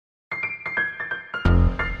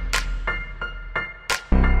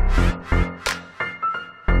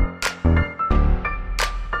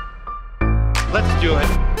do it.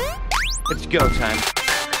 It's go time.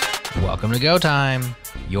 Welcome to Go Time,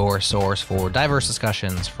 your source for diverse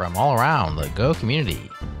discussions from all around the Go community.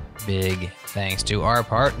 Big thanks to our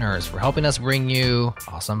partners for helping us bring you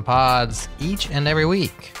awesome pods each and every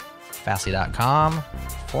week. Fastly.com,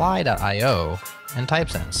 Fly.io, and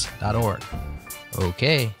Typesense.org.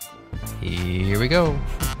 Okay, here we go.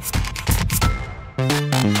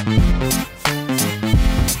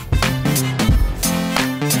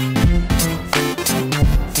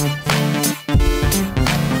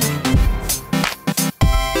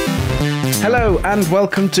 Hello and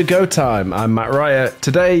welcome to Go Time. I'm Matt Ryer.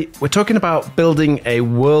 Today we're talking about building a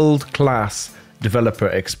world-class developer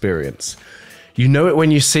experience. You know it when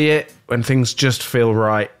you see it, when things just feel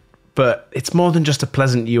right, but it's more than just a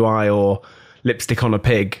pleasant UI or lipstick on a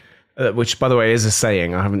pig, which, by the way, is a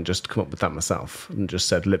saying. I haven't just come up with that myself and just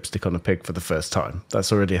said lipstick on a pig for the first time.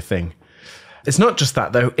 That's already a thing. It's not just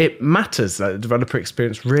that, though. It matters. The developer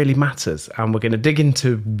experience really matters. And we're going to dig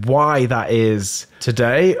into why that is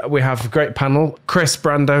today. We have a great panel. Chris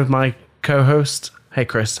Brando, my co-host. Hey,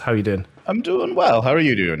 Chris. How are you doing? I'm doing well. How are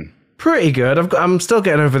you doing? Pretty good. I'm still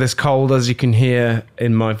getting over this cold, as you can hear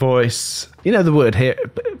in my voice. You know, the word hero.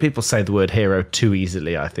 People say the word hero too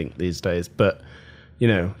easily, I think, these days. But, you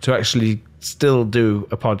know, to actually still do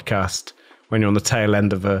a podcast when you're on the tail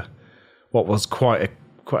end of what was quite a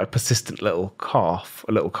persistent little cough,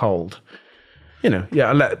 a little cold. You know, yeah,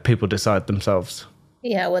 I let people decide themselves.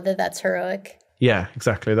 Yeah, whether that's heroic. Yeah,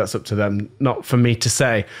 exactly. That's up to them, not for me to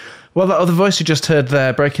say. Well, that other voice you just heard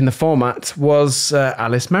there, breaking the format, was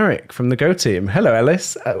Alice Merrick from the Go team. Hello,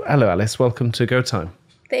 Alice. Hello, Alice. Welcome to Go Time.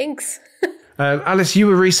 Thanks. Alice, you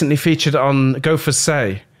were recently featured on Go for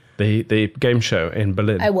Say, the game show in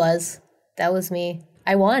Berlin. I was. That was me.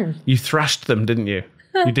 I won. You thrashed them, didn't you?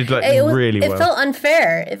 You did really well. It felt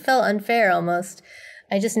unfair. It felt unfair almost.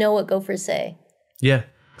 I just know what gophers say. Yeah,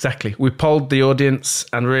 exactly. We polled the audience,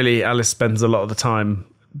 and really Alice spends a lot of the time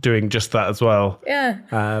doing just that as well. Yeah.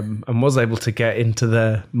 And was able to get into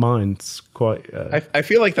their minds quite... I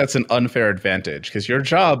feel like that's an unfair advantage because your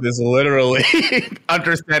job is literally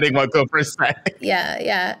understanding what gophers say.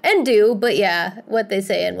 Yeah. But yeah, what they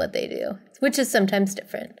say and what they do, which is sometimes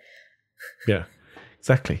different. Yeah,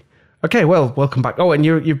 exactly. Okay, well, welcome back. Oh, and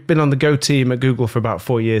you've been on the Go team at Google for about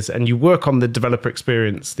 4 years, and you work on the developer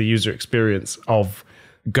experience, the user experience of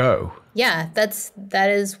Go. Yeah, that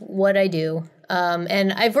is what I do.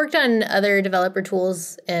 And I've worked on other developer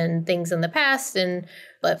tools and things in the past,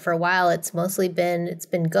 but for a while it's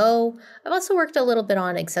been Go. I've also worked a little bit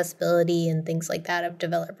on accessibility and things like that of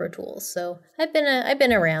developer tools. So I've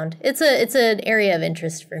been around. It's an area of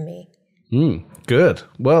interest for me. Good.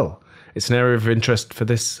 Well, it's an area of interest for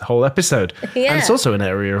this whole episode. Yeah. And it's also an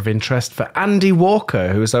area of interest for Andy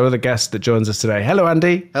Walker, who is our other guest that joins us today. Hello,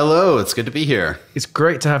 Andy. Hello, it's good to be here. It's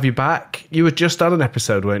great to have you back. You were just on an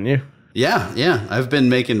episode, weren't you? Yeah. I've been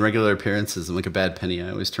making regular appearances. I'm like a bad penny. I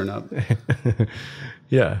always turn up.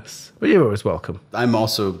 Yes. Well, you're always welcome. I'm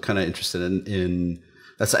also kind of interested in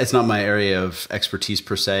it's not my area of expertise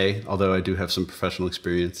per se, although I do have some professional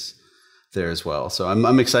experience there as well. So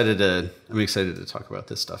I'm excited to talk about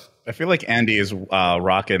this stuff. I feel like Andy is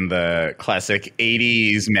rocking the classic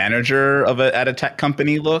 80s manager at a tech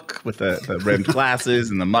company look with the rimmed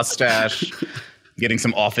glasses and the mustache, getting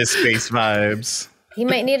some Office Space vibes. He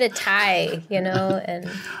might need a tie, and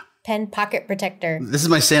pen pocket protector. This is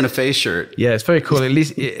my Santa Fe shirt. Yeah, it's very cool. At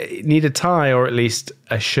least you need a tie, or at least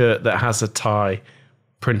a shirt that has a tie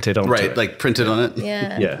printed onto it. Right, like printed on it?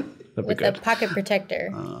 Yeah. Yeah. With a pocket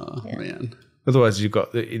protector. Oh, yeah. Man. Otherwise, you've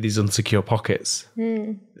got these unsecure pockets.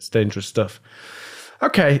 It's dangerous stuff.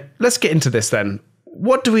 Okay, let's get into this then.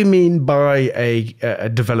 What do we mean by a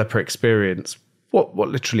developer experience? What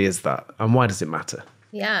literally is that, and why does it matter?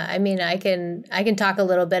 Yeah, I mean, I can talk a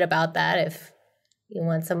little bit about that if you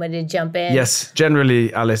want somebody to jump in. Yes,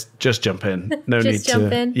 generally, Alice, just jump in. No need to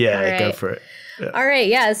jump in? Yeah, right. Go for it. Yeah. All right,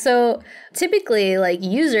 yeah. So typically, like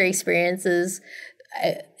user experiences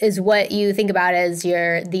is what you think about as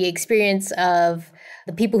the experience of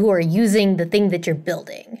the people who are using the thing that you're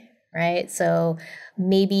building, right? So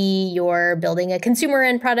maybe you're building a consumer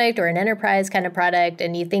end product or an enterprise kind of product,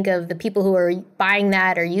 and you think of the people who are buying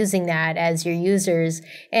that or using that as your users.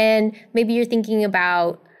 And maybe you're thinking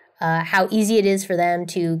about how easy it is for them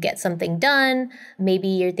to get something done. Maybe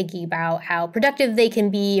you're thinking about how productive they can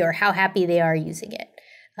be or how happy they are using it.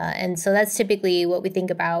 And so that's typically what we think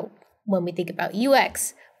about when we think about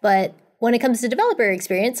UX. But when it comes to developer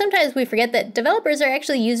experience, sometimes we forget that developers are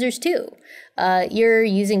actually users too. You're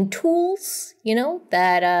using tools,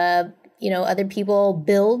 that other people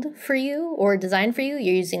build for you or design for you.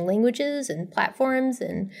 You're using languages and platforms,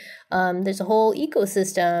 and there's a whole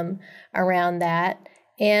ecosystem around that.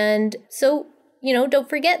 And so, don't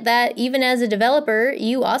forget that even as a developer,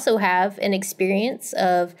 you also have an experience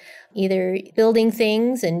of either building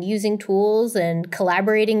things and using tools and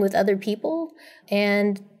collaborating with other people.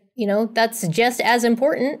 And, that's just as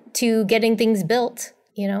important to getting things built,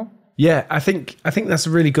 Yeah, I think that's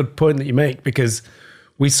a really good point that you make, because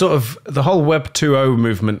we the whole Web 2.0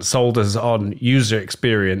 movement sold us on user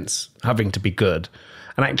experience having to be good.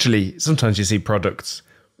 And actually, sometimes you see products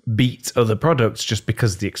beat other products just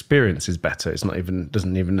because the experience is better. It's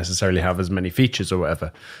doesn't even necessarily have as many features or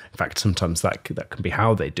whatever. In fact, sometimes that can be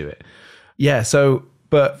how they do it. Yeah,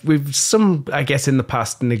 but we've I guess in the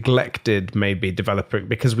past neglected maybe developer,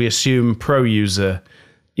 because we assume pro user,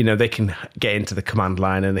 they can get into the command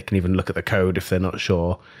line and they can even look at the code if they're not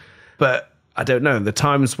sure. But I don't know, the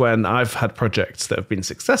times when I've had projects that have been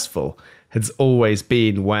successful has always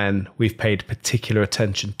been when we've paid particular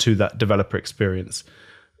attention to that developer experience.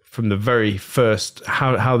 From the very first,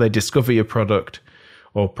 how they discover your product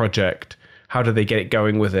or project, how do they get it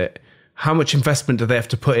going with it? How much investment do they have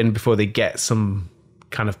to put in before they get some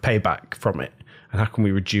kind of payback from it? And how can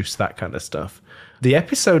we reduce that kind of stuff? The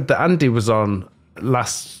episode that Andy was on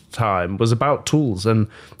last time was about tools, and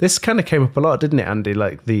this kind of came up a lot, didn't it, Andy?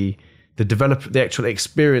 Like the actual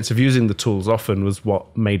experience of using the tools often was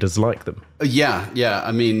what made us like them. Yeah.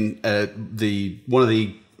 I mean, one of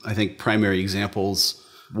the, I think, primary examples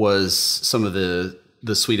was some of the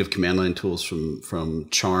suite of command line tools from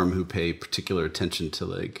Charm, who pay particular attention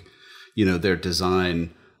to their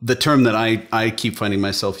design. The term that I keep finding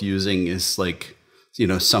myself using is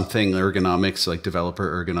something ergonomics, like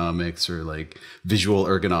developer ergonomics or visual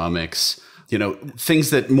ergonomics, things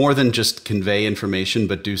that more than just convey information,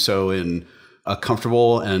 but do so in a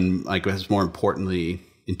comfortable and, I guess more importantly,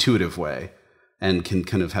 intuitive way, and can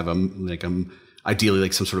kind of have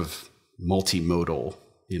ideally some sort of multimodal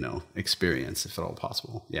experience, if at all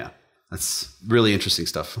possible. Yeah, that's really interesting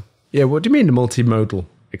stuff. Yeah, what do you mean a multimodal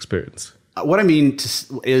experience? What I mean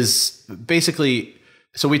is basically,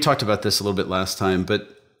 so we talked about this a little bit last time,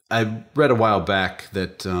 but I read a while back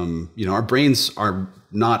that our brains are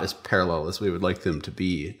not as parallel as we would like them to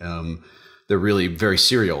be. They're really very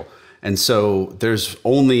serial, and so there's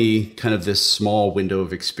only kind of this small window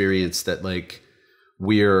of experience that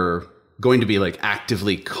we're going to be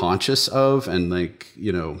actively conscious of and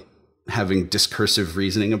having discursive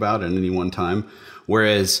reasoning about at any one time.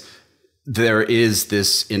 Whereas there is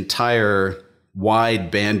this entire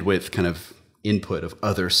wide bandwidth kind of input of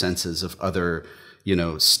other senses, of other,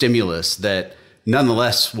 stimulus that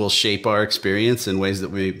nonetheless will shape our experience in ways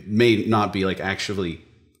that we may not be actually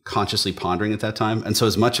consciously pondering at that time. And so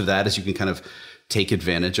as much of that as you can kind of take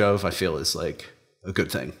advantage of, I feel is a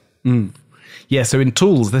good thing. Mm. Yeah, so in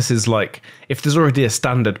tools, this is if there's already a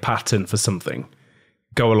standard pattern for something,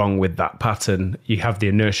 go along with that pattern. You have the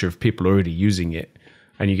inertia of people already using it,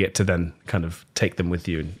 and you get to then kind of take them with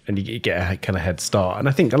you, and you get a kind of head start. And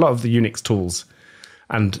I think a lot of the Unix tools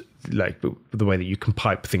and the way that you can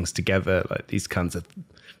pipe things together, these kinds of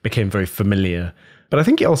became very familiar. But I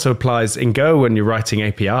think it also applies in Go when you're writing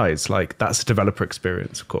APIs. That's a developer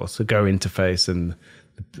experience, of course, a Go interface and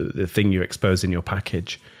the thing you expose in your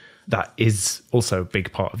package. That is also a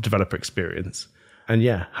big part of developer experience. And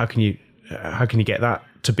yeah, how can you get that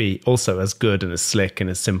to be also as good and as slick and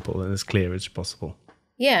as simple and as clear as possible?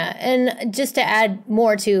 Yeah, and just to add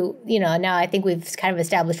more to, now I think we've kind of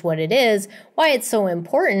established what it is, why it's so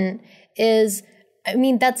important is,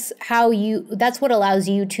 that's what allows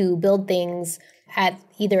you to build things at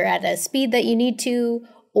either at a speed that you need to,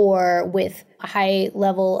 or with a high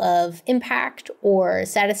level of impact or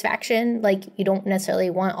satisfaction. You don't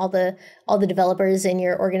necessarily want all the developers in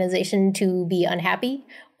your organization to be unhappy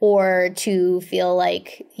or to feel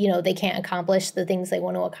they can't accomplish the things they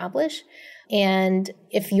want to accomplish. And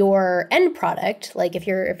if your end product,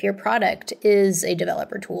 if your product is a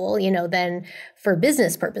developer tool, then for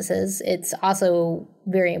business purposes, it's also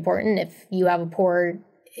very important. If you have a poor,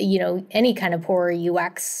 any kind of poor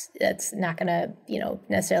UX, that's not going to,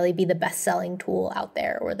 necessarily be the best selling tool out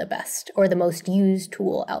there or the best or the most used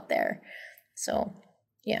tool out there. So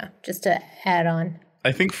yeah, just to add on.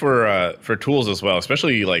 I think for tools as well,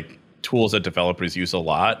 especially tools that developers use a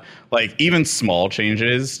lot, even small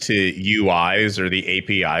changes to UIs or the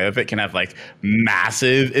API of it can have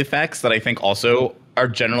massive effects that I think also are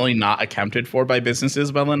generally not accounted for by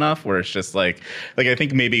businesses well enough, where it's just like I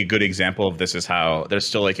think maybe a good example of this is how there's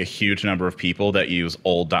still like a huge number of people that use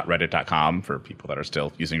old.reddit.com for people that are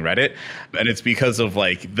still using Reddit. And it's because of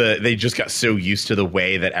like they just got so used to the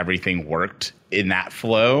way that everything worked in that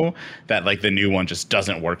flow that like the new one just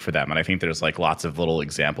doesn't work for them. And I think there's like lots of little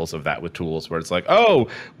examples of that with tools where it's like, oh,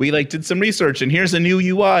 we like did some research and here's a new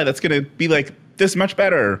UI that's going to be like this much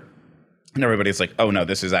better. And everybody's like, oh no,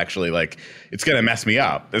 this is actually like, it's going to mess me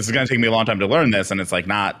up. This is going to take me a long time to learn this. And it's like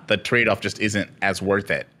not, the trade-off just isn't as worth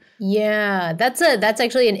it. Yeah, that's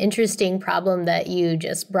actually an interesting problem that you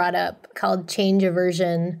just brought up called change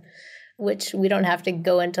aversion, which we don't have to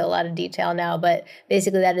go into a lot of detail now, but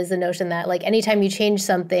basically that is the notion that like anytime you change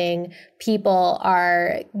something, people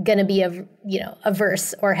are going to be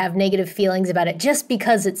averse or have negative feelings about it just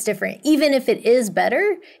because it's different. Even if it is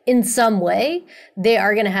better in some way, they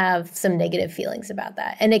are going to have some negative feelings about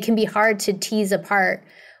that. And it can be hard to tease apart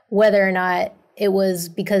whether or not it was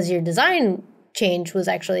because your design change was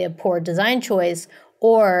actually a poor design choice,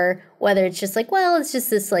 or whether it's just like, well, it's just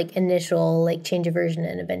this like initial like change aversion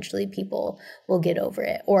and eventually people will get over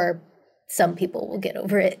it, or some people will get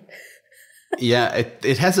over it. Yeah,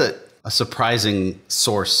 it has a surprising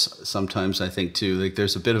source sometimes, I think, too. Like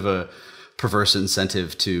there's a bit of a perverse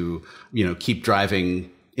incentive to, keep driving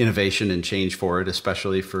innovation and change forward,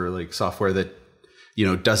 especially for like software that,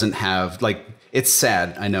 doesn't have like, it's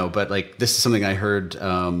sad, I know, but like this is something I heard.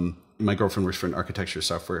 My girlfriend works for an architecture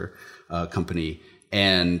software company.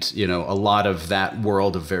 And, a lot of that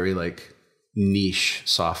world of very like niche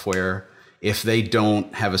software, if they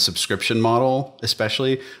don't have a subscription model,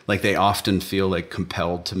 especially, like they often feel like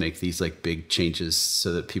compelled to make these like big changes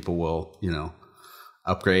so that people will,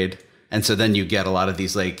 upgrade. And so then you get a lot of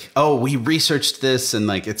these like, oh, we researched this and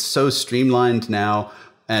like it's so streamlined now.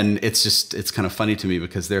 And it's kind of funny to me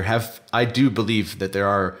because I do believe that there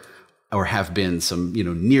are or have been some,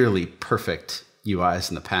 nearly perfect UIs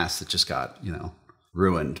in the past that just got,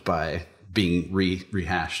 ruined by being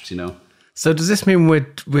rehashed, So does this mean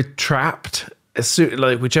we're trapped?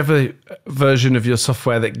 Like whichever version of your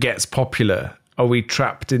software that gets popular, are we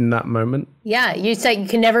trapped in that moment? Yeah, you said you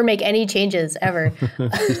can never make any changes ever.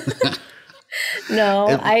 No,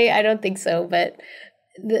 I don't think so. But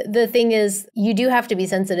the thing is, you do have to be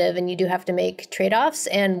sensitive and you do have to make trade-offs.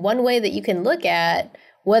 And one way that you can look at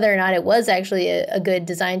whether or not it was actually a good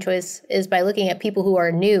design choice is by looking at people who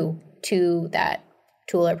are new to that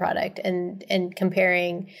tool or product and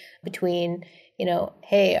comparing between,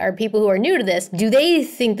 hey, are people who are new to this, do they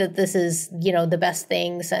think that this is, the best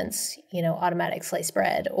thing since, automatic sliced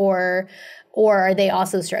bread, or are they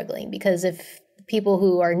also struggling? Because if people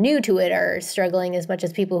who are new to it are struggling as much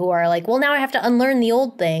as people who are like, well, now I have to unlearn the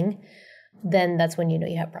old thing, then that's when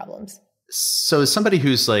you have problems. So as somebody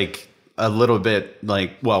who's like a little bit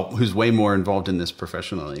like, well, who's way more involved in this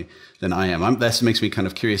professionally than I am. That makes me kind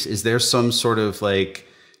of curious. Is there some sort of like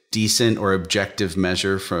decent or objective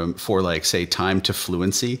measure for like, say, time to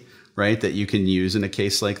fluency, right? That you can use in a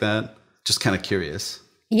case like that? Just kind of curious.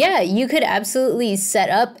 Yeah, you could absolutely set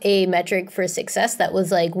up a metric for success that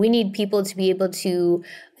was like, we need people to be able to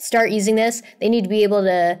start using this. They need to be able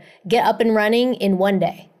to get up and running in one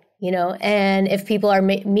day. And if people are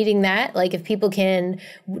meeting that, like if people can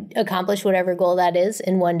accomplish whatever goal that is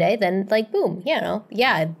in one day, then like, boom,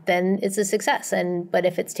 then it's a success. But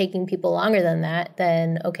if it's taking people longer than that,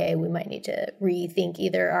 then okay, we might need to rethink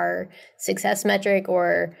either our success metric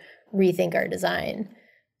or rethink our design.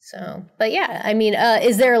 So, but yeah, I mean,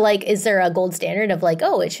 is there a gold standard of like,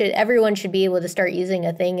 oh, everyone should be able to start using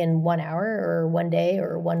a thing in 1 hour or 1 day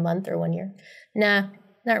or 1 month or 1 year? Nah,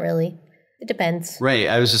 not really. It depends. Right.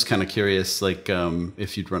 I was just kind of curious, like,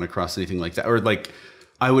 if you'd run across anything like that. Or like,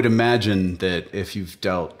 I would imagine that if you've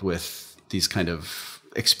dealt with these kind of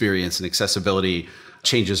experience and accessibility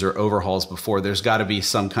changes or overhauls before, there's got to be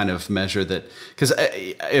some kind of measure that, because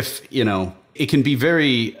if, it can be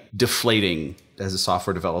very deflating as a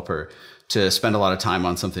software developer to spend a lot of time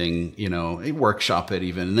on something, workshop it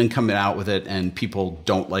even, and then come out with it and people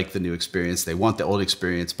don't like the new experience. They want the old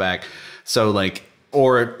experience back. So like,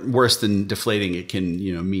 or worse than deflating, it can,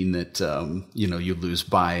 mean that, you lose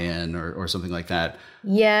buy-in or something like that.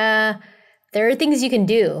 Yeah. There are things you can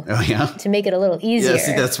do to make it a little easier. Yeah,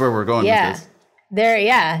 see, that's where we're going with this. There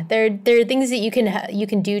are things that you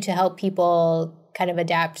can do to help people kind of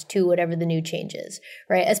adapt to whatever the new change is,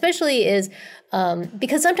 right? Especially is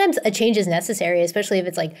because sometimes a change is necessary, especially if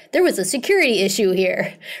it's like, there was a security issue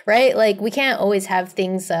here, right? Like we can't always have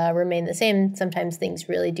things remain the same. Sometimes things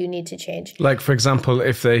really do need to change. Like, for example,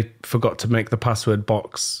 if they forgot to make the password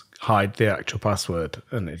box hide the actual password,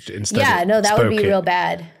 and instead that would be real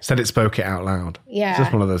bad. Instead, it spoke it out loud. Yeah, it's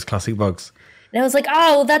just one of those classic bugs. And I was like,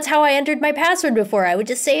 oh, well, that's how I entered my password before. I would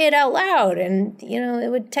just say it out loud, and it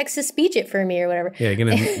would text to speech it for me or whatever. Yeah, you're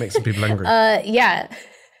gonna make some people angry. Yeah.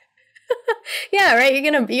 Yeah, right.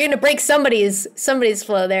 You're gonna break somebody's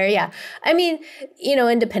flow there. Yeah. I mean,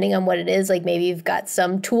 and depending on what it is, like maybe you've got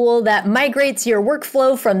some tool that migrates your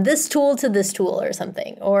workflow from this tool to this tool or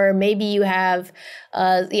something. Or maybe you have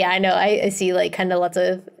I know I see like kind of lots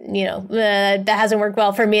of, that hasn't worked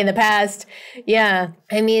well for me in the past. Yeah.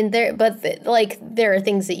 I mean, there are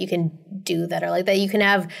things that you can do that are like that. You can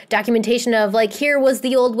have documentation of like, here was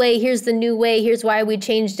the old way, here's the new way, here's why we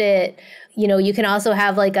changed it. You can also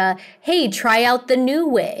have like hey, try out the new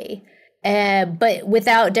way, but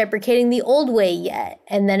without deprecating the old way yet.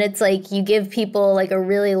 And then it's like you give people like a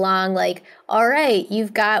really long, like, all right,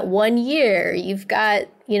 you've got 1 year, you've got,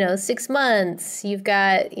 6 months, you've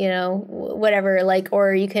got, whatever, like,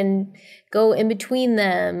 or you can go in between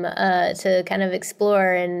them to kind of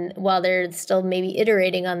explore, and while they're still maybe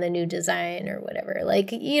iterating on the new design or whatever.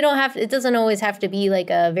 Like, it doesn't always have to be like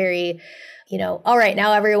a very, all right,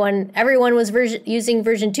 now everyone was using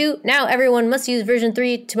version 2. Now everyone must use version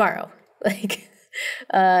 3 tomorrow. Like,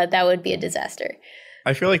 that would be a disaster.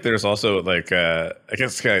 I feel like there's also like, I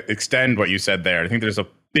guess to extend what you said there, I think there's a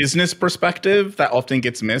business perspective that often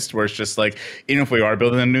gets missed, where it's just like, even if we are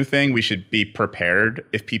building a new thing, we should be prepared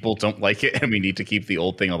if people don't like it and we need to keep the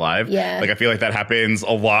old thing alive. Yeah. Like, I feel like that happens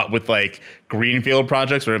a lot with like greenfield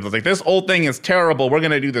projects where it's like, this old thing is terrible, we're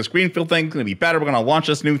going to do this greenfield thing, it's going to be better, we're going to launch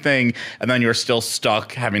this new thing, and then you're still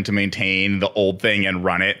stuck having to maintain the old thing and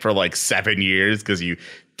run it for like 7 years because you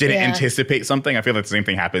didn't anticipate something. I feel like the same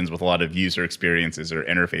thing happens with a lot of user experiences or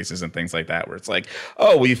interfaces and things like that, where it's like,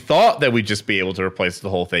 oh, we thought that we'd just be able to replace the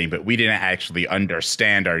whole thing, but we didn't actually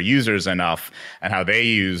understand our users enough and how they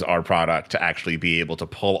use our product to actually be able to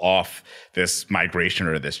pull off this migration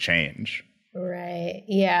or this change. Right.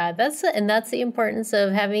 Yeah. That's the importance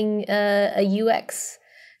of having a UX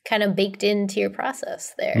kind of baked into your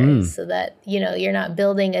process there, so that, you're not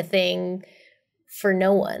building a thing for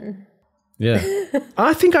no one. Yeah.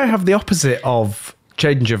 I think I have the opposite of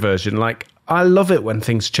change a version. Like, I love it when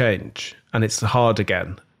things change and it's hard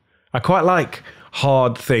again. I quite like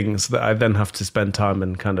hard things that I then have to spend time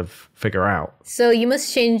and kind of figure out. So you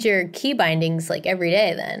must change your key bindings like every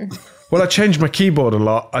day then. Well, I change my keyboard a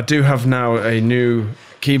lot. I do have now a new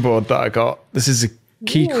keyboard that I got. This is a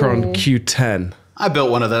Keychron Q10. I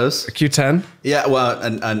built one of those. A Q10? Yeah, well,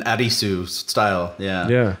 an Arisu style. Yeah.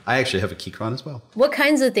 Yeah. I actually have a Keychron as well. What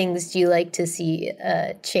kinds of things do you like to see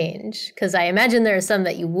change? Because I imagine there are some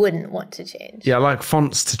that you wouldn't want to change. Yeah, I like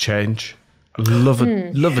fonts to change. I love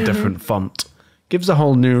a different font. Gives a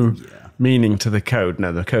whole new meaning to the code.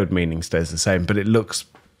 No, the code meaning stays the same, but it looks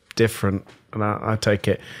different, and I take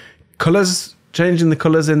it. Colors, changing the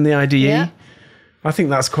colors in the IDE. Yeah. I think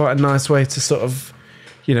that's quite a nice way to sort of,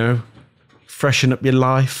 freshen up your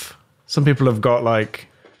life. Some people have got like,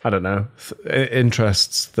 I don't know,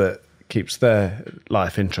 interests that keeps their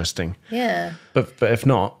life interesting. Yeah. But if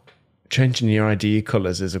not, changing your IDE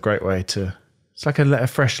colors is a great way to. It's like a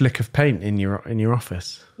fresh lick of paint in your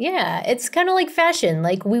office. Yeah, it's kind of like fashion.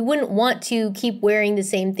 Like, we wouldn't want to keep wearing the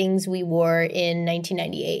same things we wore in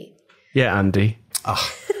 1998. Yeah, Andy.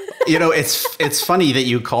 Oh, it's funny that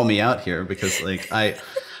you call me out here, because like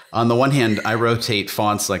on the one hand, I rotate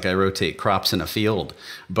fonts like I rotate crops in a field.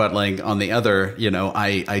 But like on the other,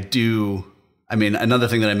 I do. I mean, another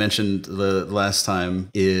thing that I mentioned the last time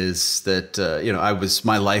is that,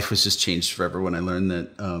 my life was just changed forever when I learned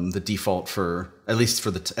that the default for, at least for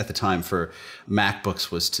at the time, for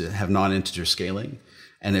MacBooks was to have non-integer scaling.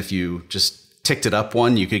 And if you just ticked it up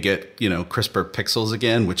one, you could get, crisper pixels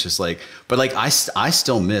again, which is like, but like I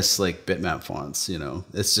still miss like bitmap fonts,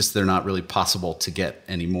 it's just, they're not really possible to get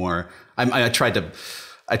anymore. I tried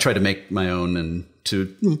to make my own, and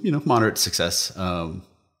to, moderate success.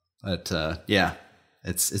 But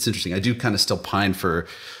it's interesting. I do kind of still pine for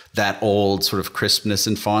that old sort of crispness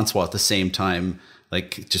in fonts, while at the same time,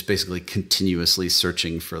 like just basically continuously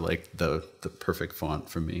searching for like the perfect font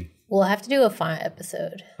for me. We'll have to do a font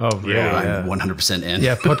episode. Oh, yeah. I'm 100% in.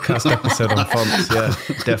 Yeah, podcast episode on fonts. Yeah,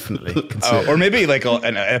 definitely. Or maybe like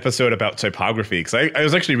an episode about typography. Because I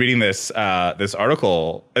was actually reading this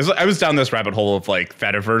article. I was down this rabbit hole of like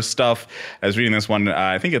Fediverse stuff. I was reading this one.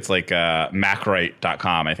 I think it's like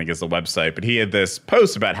macwrite.com, I think is the website. But he had this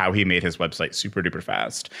post about how he made his website super duper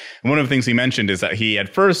fast. And one of the things he mentioned is that he at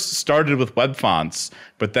first started with web fonts,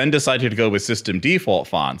 but then decided to go with system default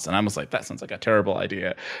fonts. And I was like, that sounds like a terrible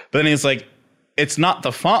idea. But then he's like, it's not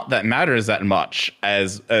the font that matters that much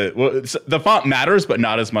as the font matters, but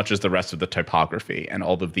not as much as the rest of the typography and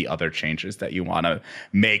all of the other changes that you want to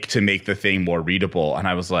make the thing more readable. And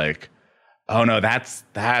I was like, oh no,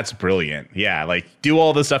 that's brilliant. Yeah, like do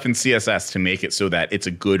all the stuff in CSS to make it so that it's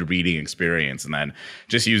a good reading experience, and then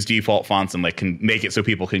just use default fonts and like can make it so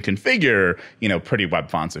people can configure, pretty web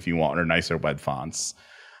fonts if you want, or nicer web fonts.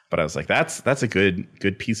 But I was like, that's a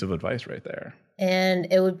good piece of advice right there. And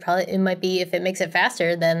it might be, if it makes it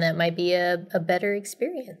faster, then that might be a better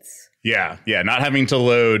experience. Yeah, not having to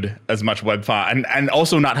load as much web font, and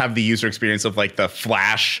also not have the user experience of like the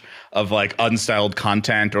flash of like unstyled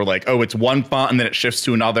content, or like, oh, it's one font and then it shifts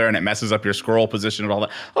to another and it messes up your scroll position and all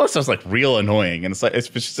that. Oh, it sounds like real annoying. And it's like, it's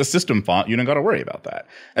just a system font. You don't got to worry about that.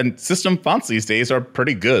 And system fonts these days are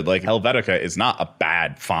pretty good. Like Helvetica is not a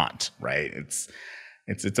bad font, right?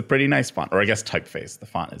 It's a pretty nice font, or I guess typeface. The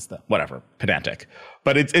font is whatever, pedantic,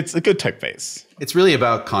 but it's a good typeface. It's really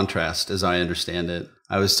about contrast, as I understand it.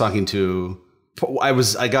 I was talking to,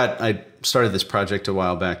 I started this project a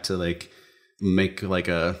while back to like make like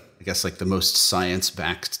I guess like the most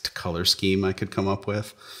science-backed color scheme I could come up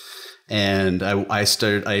with. And I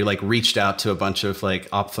like reached out to a bunch of like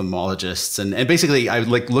ophthalmologists and basically I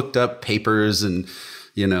like looked up papers and,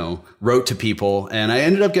 wrote to people, and I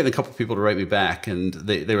ended up getting a couple of people to write me back, and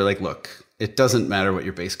they were like, look, it doesn't matter what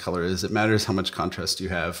your base color is. It matters how much contrast you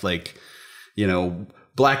have. Like,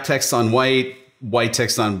 black text on white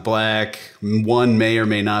text on black. One may or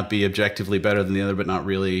may not be objectively better than the other, but not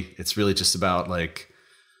really. It's really just about like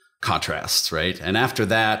contrast, right? And after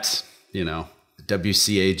that,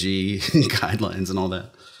 WCAG guidelines and all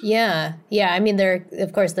that. Yeah. I mean, there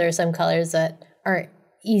are some colors that aren't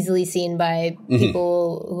easily seen by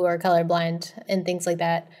people who are colorblind and things like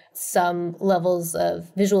that. Some levels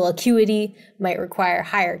of visual acuity might require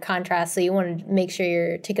higher contrast, so you want to make sure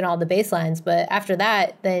you're ticking all the baselines. But after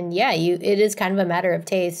that, then it is kind of a matter of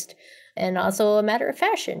taste and also a matter of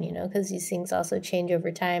fashion, because these things also change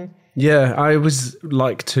over time. Yeah, I always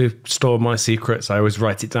like to store my secrets. I always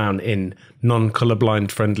write it down in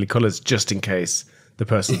non-colorblind friendly colors just in case the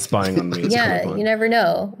person spying on me is colorblind. You never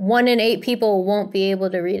know. 1 in 8 people won't be able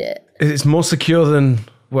to read it. It's more secure than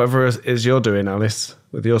whatever it is you're doing, Alice,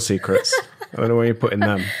 with your secrets. I don't know where you're putting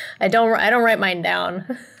them. I don't write mine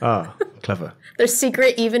down. Ah, clever. They're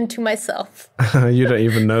secret even to myself. You don't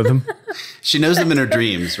even know them. She knows them in her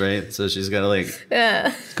dreams, right? So she's got to like... Yeah.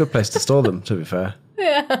 It's a good place to store them, to be fair.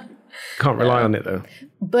 Yeah. Can't rely on it, though.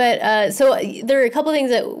 But so there are a couple of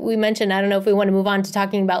things that we mentioned. I don't know if we want to move on to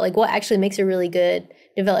talking about like what actually makes a really good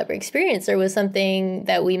developer experience. There was something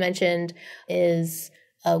that we mentioned is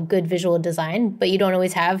a good visual design, but you don't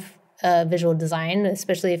always have a visual design,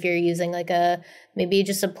 especially if you're using like maybe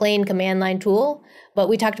just a plain command line tool. But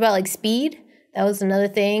we talked about like speed. That was another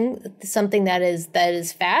thing, something that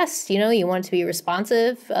is fast. You want it to be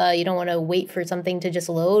responsive. You don't want to wait for something to just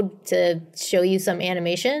load to show you some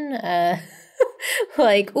animation.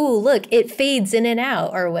 Like, ooh, look, it fades in and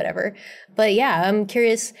out or whatever. But yeah, I'm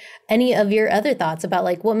curious, any of your other thoughts about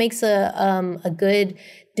like what makes a good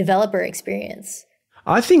developer experience?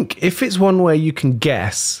 I think if it's one where you can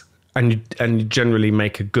guess and you generally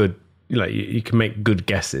make a good, you can make good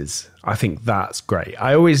guesses, I think that's great.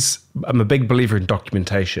 I'm a big believer in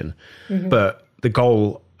documentation, but the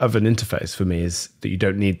goal of an interface for me is that you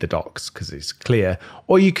don't need the docs because it's clear,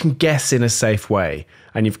 or you can guess in a safe way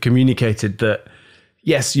and you've communicated that,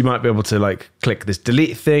 yes, you might be able to like click this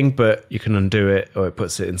delete thing, but you can undo it or it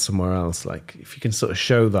puts it in somewhere else. Like if you can sort of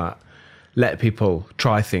show that, let people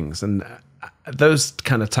try things, and those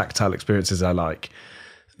kind of tactile experiences I like.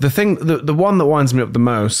 The one that winds me up the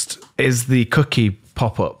most is the cookie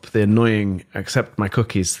pop-up, the annoying accept my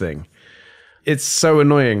cookies thing. It's so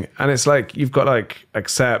annoying. And it's like, you've got like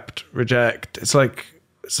accept, reject. It's like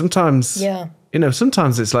sometimes,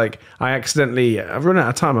 sometimes it's like I've run out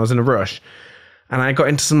of time. I was in a rush and I got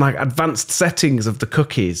into some like advanced settings of the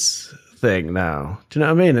cookies thing now. Do you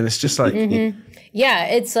know what I mean? And it's just like, yeah,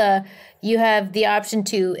 it's you have the option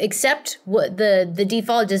to accept what the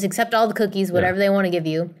default, just accept all the cookies, whatever they want to give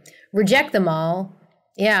you, reject them all.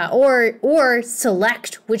 Yeah. Or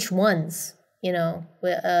select which ones, and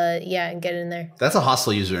get in there. That's a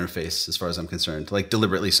hostile user interface as far as I'm concerned, like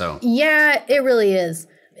deliberately so. Yeah, it really is.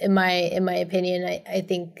 In my opinion, I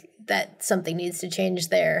think that something needs to change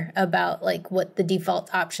there about like what the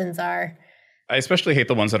default options are. I especially hate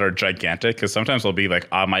the ones that are gigantic, because sometimes I'll be like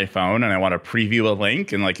on my phone and I want to preview a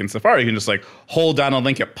link, and like in Safari you can just like hold down a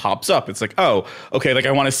link, it pops up. It's like, oh, okay, like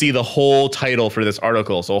I want to see the whole title for this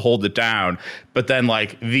article, so I'll hold it down. But then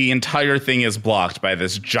like the entire thing is blocked by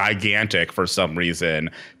this gigantic, for some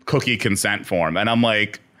reason, cookie consent form, and I'm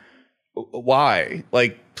like, why?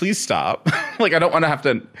 Like, please stop. Like, I don't want to have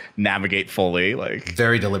to navigate fully. Like,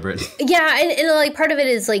 Very deliberate. Yeah, and like part of it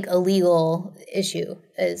is like a legal issue,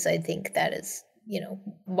 is I think that is,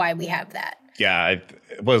 why we have that. yeah,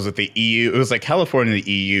 was it the EU? It was like California and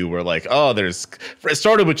the EU were like, oh, it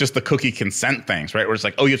started with just the cookie consent things, right? Where it's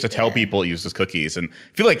like, oh, you have to tell people use this cookies. And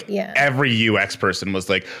I feel like every UX person was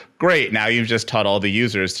like, great, now you've just taught all the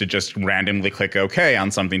users to just randomly click OK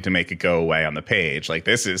on something to make it go away on the page. Like,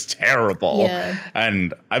 this is terrible. Yeah.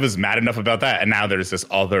 And I was mad enough about that. And now there's this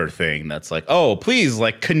other thing that's like, oh, please,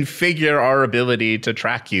 like, configure our ability to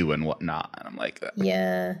track you and whatnot. And I'm like,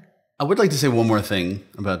 yeah. I would like to say one more thing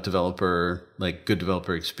about good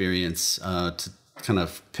developer experience, to kind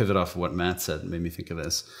of pivot off of what Matt said, made me think of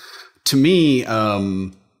this. To me,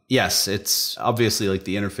 yes, it's obviously like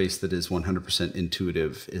the interface that is 100%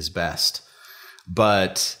 intuitive is best,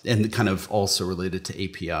 and kind of also related to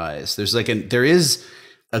APIs. There is like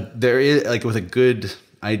with a good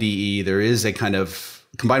IDE, there is a kind of,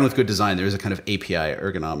 combined with good design, there is a kind of API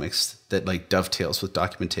ergonomics that like dovetails with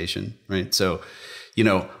documentation, right? So,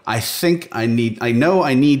 I know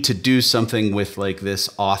I need to do something with like this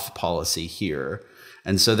auth policy here.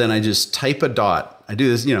 And so then I just type a dot. I do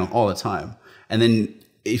this, all the time. And then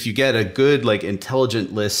if you get a good, like,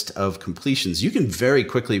 intelligent list of completions, you can very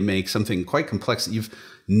quickly make something quite complex that you've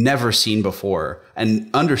never seen before and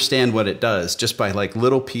understand what it does just by like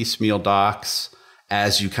little piecemeal docs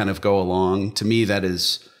as you kind of go along. To me, that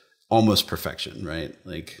is almost perfection, right?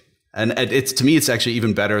 Like, and to me, it's actually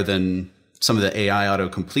even better than some of the AI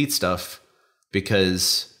autocomplete stuff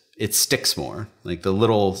because it sticks more. Like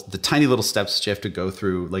the tiny little steps that you have to go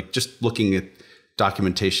through, like just looking at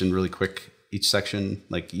documentation really quick, each section,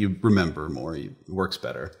 like you remember more, it works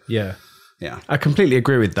better. Yeah. Yeah. I completely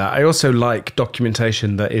agree with that. I also like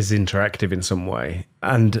documentation that is interactive in some way.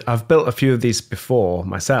 And I've built a few of these before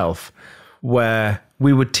myself where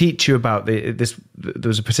we would teach you about there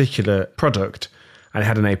was a particular product and it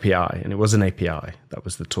had an API, and it was an API. That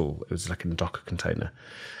was the tool. It was like in a Docker container.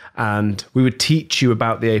 And we would teach you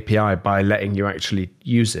about the API by letting you actually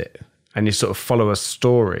use it. And you sort of follow a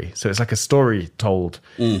story. So it's like a story told.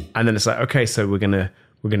 And then it's like, okay, so we're gonna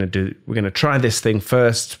try this thing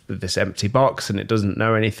first with this empty box and it doesn't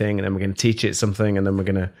know anything, and then we're gonna teach it something, and then we're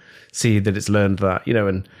gonna see that it's learned that,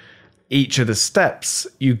 and each of the steps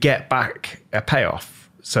you get back a payoff.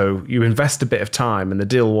 So you invest a bit of time, and the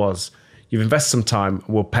deal was, you've invested some time,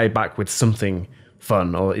 we'll pay back with something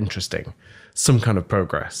fun or interesting, some kind of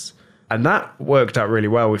progress. And that worked out really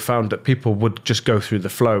well. We found that people would just go through the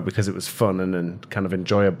flow because it was fun and kind of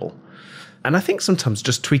enjoyable. And I think sometimes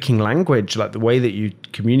just tweaking language, like the way that you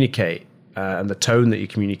communicate and the tone that you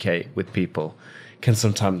communicate with people, can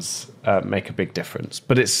sometimes make a big difference.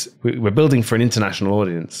 But we're building for an international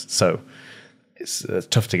audience, so it's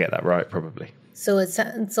tough to get that right, probably. So it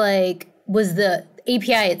sounds like, was the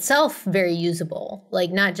API itself very usable?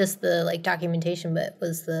 Like not just the like documentation, but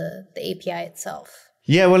was the API itself?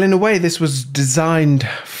 Yeah, well, in a way, this was designed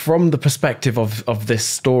from the perspective of this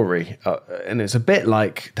story. And it's a bit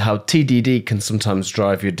like how TDD can sometimes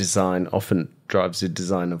drive your design, often drives your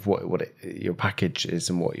design of your package is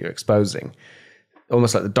and what you're exposing.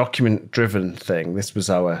 Almost like the document-driven thing, this was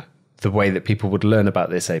the way that people would learn about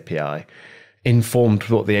this API, informed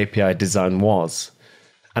what the API design was.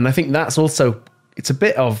 And I think that's also, it's a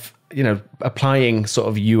bit of, applying sort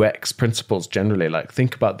of UX principles generally. Like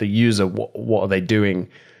think about the user, what are they doing?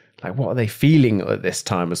 Like what are they feeling at this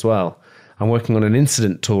time as well? I'm working on an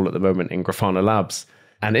incident tool at the moment in Grafana Labs,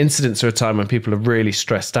 and incidents are a time when people are really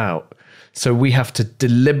stressed out. So we have to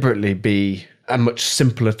deliberately be a much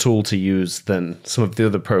simpler tool to use than some of the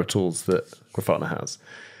other pro tools that Grafana has.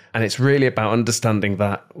 And it's really about understanding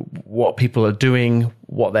that what people are doing,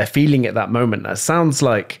 what they're feeling at that moment. That sounds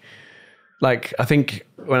like I think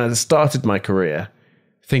when I started my career,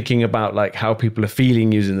 thinking about like how people are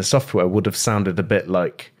feeling using the software would have sounded a bit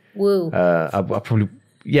like, woo. I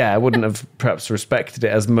I wouldn't have perhaps respected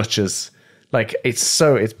it as much as like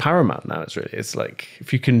it's paramount now. It's like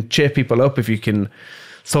if you can cheer people up, if you can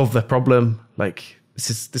solve their problem, like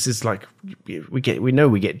this is like we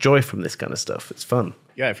get joy from this kind of stuff. It's fun.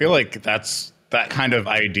 Yeah, I feel like that kind of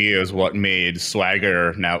idea is what made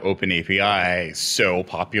Swagger, now OpenAPI, so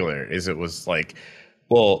popular. Is it was like,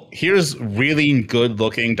 well, here's really good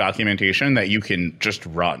looking documentation that you can just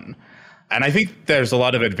run. And I think there's a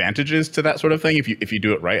lot of advantages to that sort of thing if you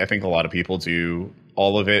do it right. I think a lot of people do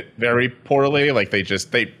all of it very poorly. Like they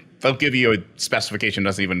they'll give you a specification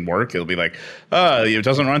doesn't even work. It'll be like, it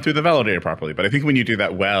doesn't run through the validator properly. But I think when you do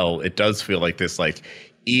that well, it does feel like this like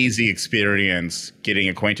easy experience getting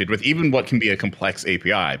acquainted with even what can be a complex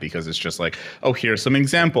API, because it's just like, oh, here's some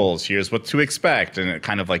examples, here's what to expect. And it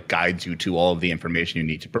kind of like guides you to all of the information you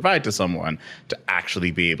need to provide to someone to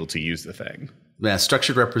actually be able to use the thing. Yeah,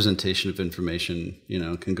 structured representation of information,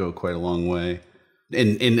 can go quite a long way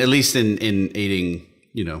in at least in aiding,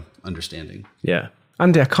 understanding. Yeah.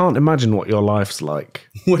 Andy, I can't imagine what your life's like.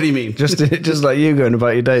 What do you mean? Just like you going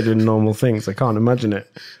about your day doing normal things. I can't imagine it.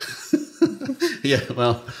 Yeah,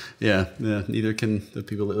 well, yeah. Neither can the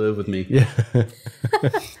people that live with me. Yeah.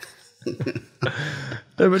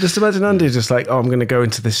 No, but just imagine Andy just like, I'm going to go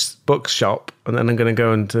into this bookshop and then I'm going to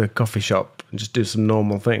go into a coffee shop and just do some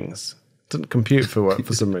normal things. It doesn't compute for work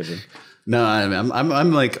for some reason. No,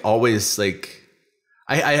 I'm like always like,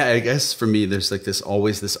 I guess for me, there's like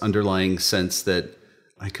always this underlying sense that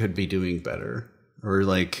I could be doing better, or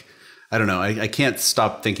like, I don't know. I can't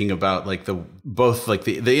stop thinking about like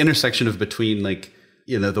the intersection of between like,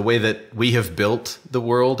 the way that we have built the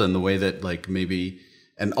world and the way that like maybe,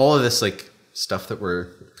 and all of this like stuff that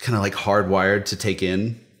we're kind of like hardwired to take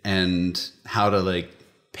in, and how to like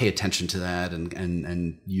pay attention to that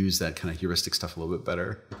and use that kind of heuristic stuff a little bit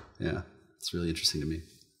better. Yeah. It's really interesting to me.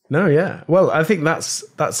 No, yeah. Well, I think that's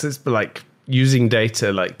like using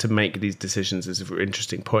data like to make these decisions is a very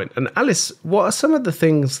interesting point. And Alice, what are some of the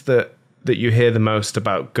things that you hear the most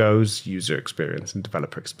about Go's user experience and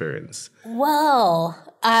developer experience? Well,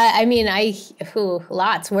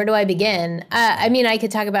 lots. Where do I begin? I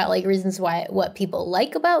could talk about like reasons what people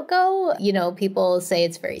like about Go. People say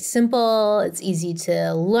it's very simple. It's easy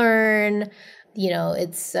to learn.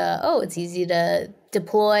 It's easy to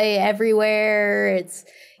deploy everywhere. It's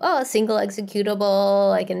a single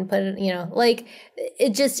executable. I can put it,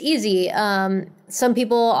 it's just easy. Some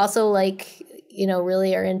people also like,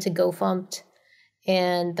 really are into GoFumped,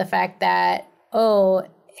 and the fact that,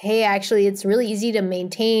 hey, actually it's really easy to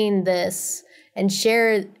maintain this and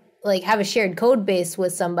share, like have a shared code base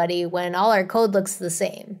with somebody when all our code looks the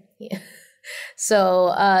same.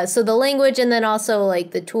 So the language, and then also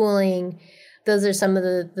like the tooling, those are some of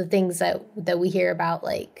the things that we hear about,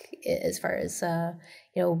 like as far as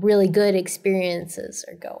really good experiences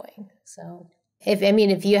are going. So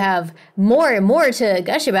if you have more and more to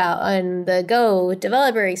gush about on the Go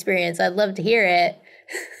developer experience, I'd love to hear it.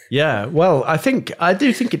 Yeah, well, I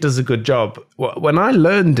do think it does a good job. When I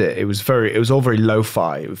learned it, it was all very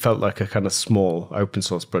lo-fi. It felt like a kind of small open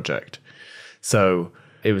source project. So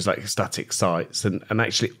it was like static sites, and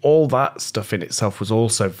actually all that stuff in itself was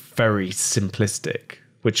also very simplistic,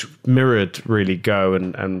 which mirrored really Go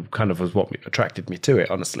and kind of was what attracted me to it,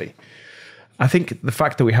 honestly. I think the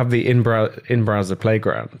fact that we have the in-browser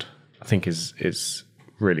playground, I think is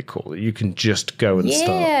really cool. You can just go and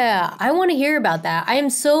start. Yeah, I want to hear about that. I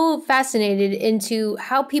am so fascinated into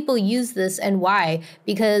how people use this and why,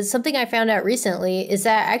 because something I found out recently is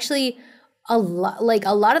that actually a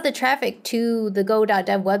lot of the traffic to the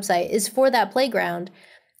go.dev website is for that playground.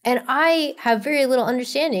 And I have very little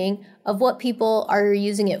understanding of what people are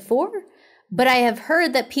using it for. But I have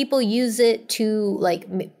heard that people use it to like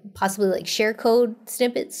possibly like share code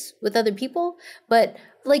snippets with other people. But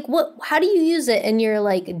like how do you use it in your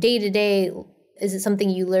like day to day? Is it something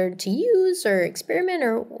you learn to use or experiment,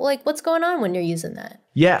 or like what's going on when you're using that?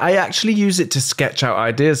 Yeah, I actually use it to sketch out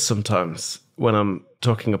ideas sometimes when I'm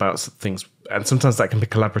talking about things. And sometimes that can be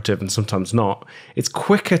collaborative and sometimes not. It's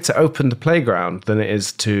quicker to open the playground than it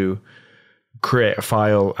is to create a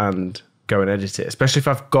file and go and edit it, especially if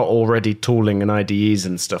I've got already tooling and IDEs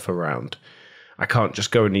and stuff around. I can't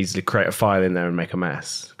just go and easily create a file in there and make a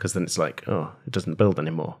mess, because then it's like, it doesn't build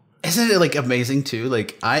anymore. Isn't it like amazing too?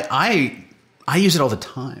 Like I use it all the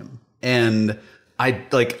time, and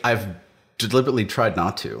I've deliberately tried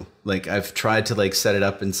not to. Like I've tried to like set it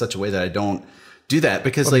up in such a way that I don't do that,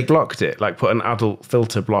 because you blocked it, like put an adult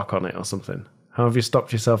filter block on it or something. How have you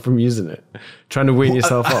stopped yourself from using it? Trying to wean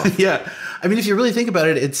yourself off? Yeah. I mean, if you really think about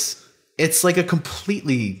it, it's like a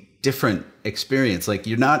completely different experience. Like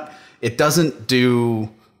it doesn't do,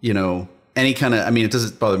 any kind of, it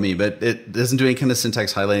doesn't bother me, but it doesn't do any kind of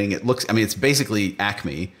syntax highlighting. It's basically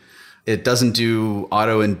Acme. It doesn't do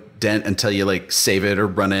auto indent until you like save it or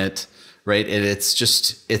run it. Right. And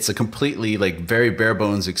it's a completely like very bare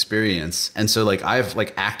bones experience. And so like I've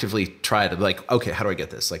like actively tried like, okay, how do I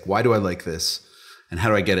get this? Like, why do I like this? And how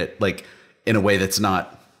do I get it like in a way that's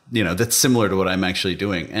not, that's similar to what I'm actually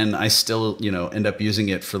doing? And I still, end up using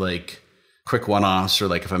it for like quick one-offs, or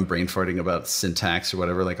like if I'm brain farting about syntax or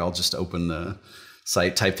whatever, like I'll just open the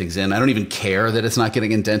site, type things in. I don't even care that it's not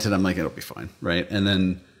getting indented. I'm like, it'll be fine. Right. And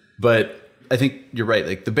then But I think you're right.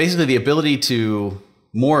 Like basically the ability to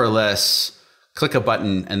more or less click a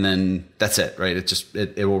button and then that's it, right?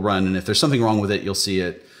 It will run. And if there's something wrong with it, you'll see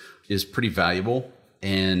it, is pretty valuable.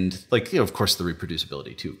 And like, of course the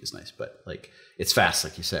reproducibility too is nice, but like it's fast,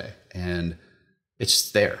 like you say, and it's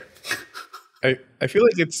just there. I feel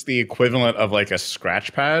like it's the equivalent of like a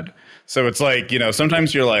scratch pad. So it's like,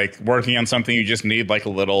 sometimes you're like working on something, you just need like a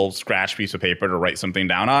little scratch piece of paper to write something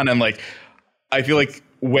down on. And like, I feel like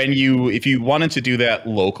if you wanted to do that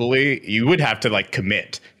locally, you would have to like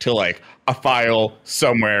commit to like a file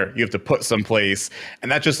somewhere you have to put someplace.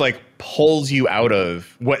 And that just like pulls you out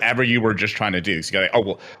of whatever you were just trying to do. So you got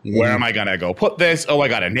like, where am I going to go put this? Oh, I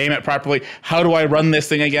got to name it properly. How do I run this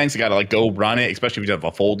thing again? So you got to like go run it, especially if you have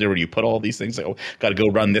a folder where you put all these things. Like, oh, got to go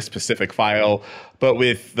run this specific file. But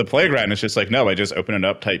with the playground, it's just like, no, I just open it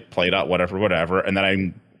up, type play dot whatever. And then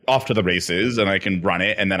I'm off to the races and I can run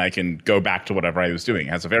it and then I can go back to whatever I was doing. It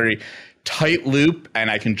has a very tight loop and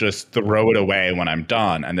I can just throw it away when I'm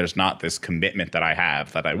done. And there's not this commitment that I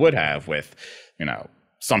have that I would have with,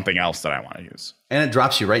 something else that I want to use. And it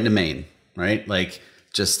drops you right into main, right? Like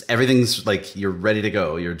just everything's like you're ready to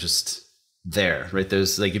go. You're just there, right?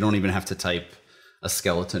 There's like you don't even have to type a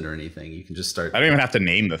skeleton or anything. You can just start. I don't even have to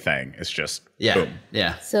name the thing. It's just boom.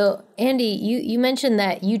 Yeah. So Andy, you mentioned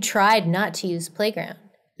that you tried not to use Playground.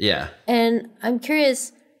 Yeah. And I'm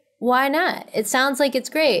curious, why not? It sounds like it's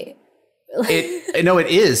great. No, it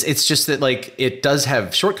is. It's just that like it does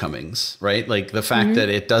have shortcomings, right? Like the fact that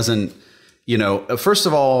it doesn't, first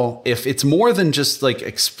of all, if it's more than just like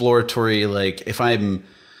exploratory, like if I'm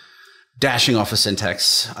dashing off a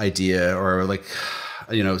syntax idea or like,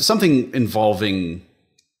 something involving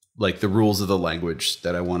like the rules of the language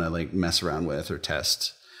that I want to like mess around with or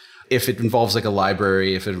test. If it involves like a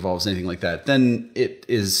library, if it involves anything like that, then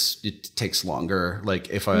it takes longer. Like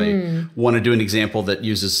if I want to do an example that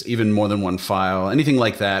uses even more than one file, anything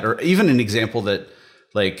like that, or even an example that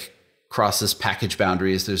like crosses package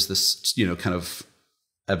boundaries, there's this, kind of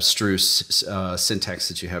abstruse syntax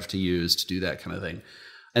that you have to use to do that kind of thing.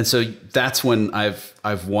 And so that's when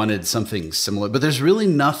I've wanted something similar, but there's really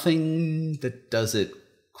nothing that does it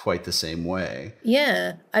quite the same way.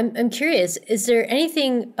 Yeah. I'm curious, is there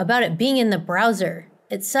anything about it being in the browser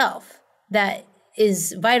itself that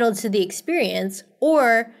is vital to the experience?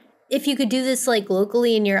 Or if you could do this like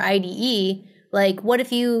locally in your IDE, like what if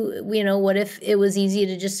what if it was easy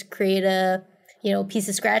to just create a, piece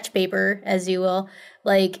of scratch paper, as you will,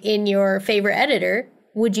 like in your favorite editor,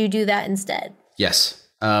 would you do that instead? Yes.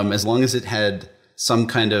 As long as it had some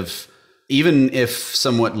kind of, even if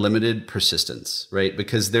somewhat limited, persistence, right?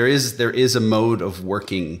 Because there is a mode of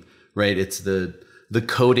working, right? It's the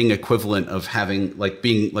coding equivalent of having like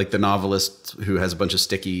being like the novelist who has a bunch of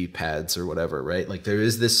sticky pads or whatever, right? Like there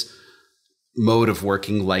is this mode of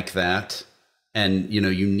working like that, and you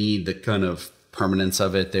need the kind of permanence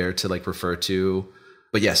of it there to like refer to.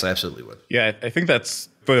 But yes, I absolutely would. Yeah, I think that's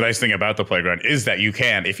the nice thing about the Playground is that you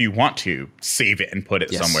can, if you want to, save it and put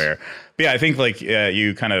it somewhere. But yeah, I think like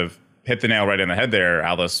you kind of hit the nail right on the head there,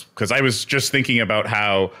 Alice, because I was just thinking about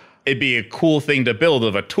how it'd be a cool thing to build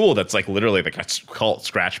of a tool that's like literally like call it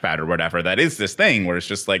Scratchpad or whatever. That is this thing where it's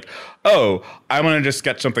just like, oh, I want to just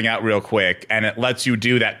sketch something out real quick. And it lets you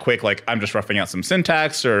do that quick. Like I'm just roughing out some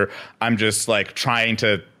syntax or I'm just like trying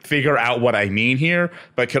to figure out what I mean here.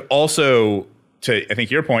 But could also, to I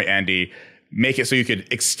think your point, Andy, make it so you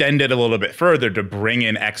could extend it a little bit further to bring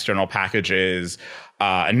in external packages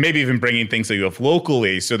and maybe even bringing things that you have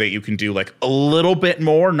locally so that you can do like a little bit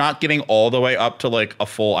more, not getting all the way up to like a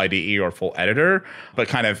full IDE or full editor, but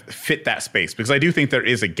kind of fit that space. Because I do think there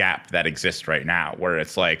is a gap that exists right now where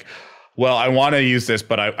it's like, well, I want to use this,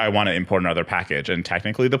 but I want to import another package. And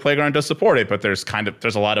technically the Playground does support it, but there's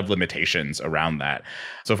a lot of limitations around that.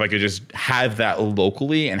 So if I could just have that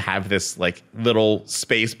locally and have this like little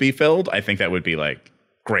space be filled, I think that would be like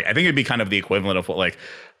great. I think it'd be kind of the equivalent of what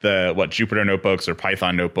Jupyter notebooks or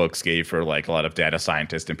Python notebooks gave for like a lot of data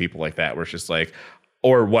scientists and people like that, where it's just like,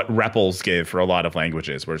 or what REPLs give for a lot of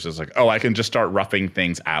languages, where it's just like, oh, I can just start roughing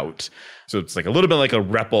things out. So it's like a little bit like a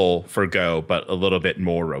REPL for Go, but a little bit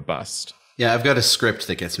more robust. Yeah, I've got a script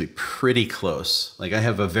that gets me pretty close. Like I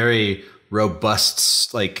have a very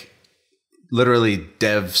robust, like literally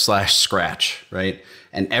dev/Scratch, right?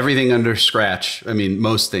 And everything under Scratch, I mean,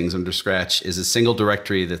 most things under Scratch is a single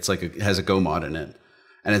directory that's like has a Go mod in it.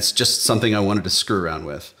 And it's just something I wanted to screw around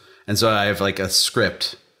with. And so I have like a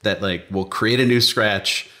script that like will create a new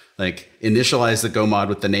Scratch, like initialize the Go mod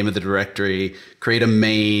with the name of the directory, create a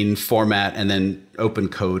main format, and then open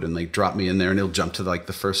code and like drop me in there and it'll jump to like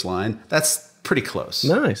the first line. That's pretty close.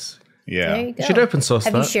 Nice. Yeah. There you go. You should open source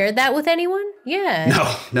Have that. you shared that with anyone?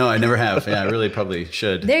 Yeah. No, I never have. Yeah, I really probably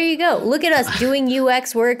should. There you go. Look at us doing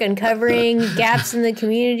UX work, uncovering gaps in the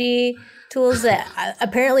community, tools that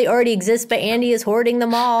apparently already exist, but Andy is hoarding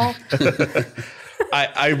them all.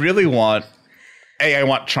 I really want, I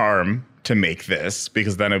want Charm to make this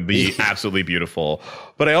because then it'd be absolutely beautiful.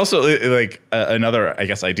 But I also like another, I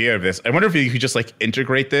guess, idea of this. I wonder if you could just like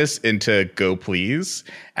integrate this into Go Please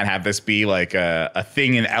and have this be like a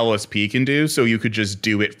thing an LSP can do. So you could just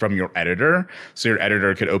do it from your editor. So your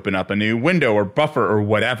editor could open up a new window or buffer or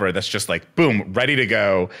whatever that's just like, boom, ready to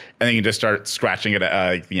go. And then you just start scratching it,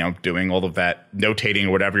 doing all of that notating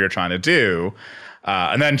or whatever you're trying to do.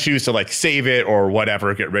 And then choose to like save it or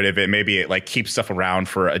whatever, get rid of it. Maybe it like keeps stuff around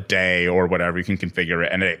for a day or whatever. You can configure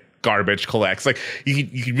it and it garbage collects. Like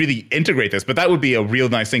you could really integrate this, but that would be a real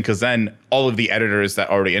nice thing because then all of the editors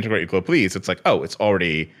that already integrate Go Please, it's like, oh, it's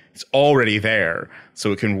already there.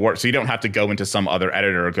 So it can work. So you don't have to go into some other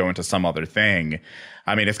editor or go into some other thing.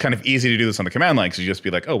 I mean, it's kind of easy to do this on the command line because you just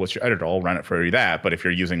be like, oh, what's your editor? I'll run it for that. But if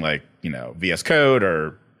you're using like, VS Code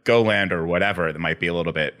or Golang or whatever, it might be a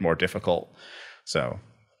little bit more difficult. So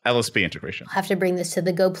LSP integration. I'll have to bring this to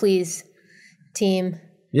the Go Please team.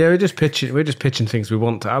 Yeah, we're just pitching things we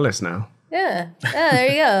want to Alice now. Yeah. There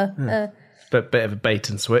you go. But bit of a bait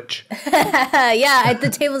and switch. Yeah, the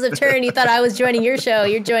tables have turned. You thought I was joining your show.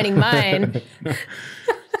 You're joining mine.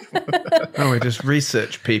 Oh, we're just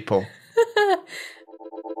research people.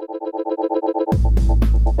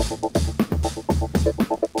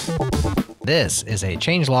 This is a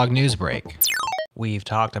changelog news break. We've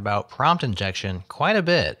talked about prompt injection quite a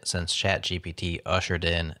bit since ChatGPT ushered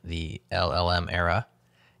in the LLM era.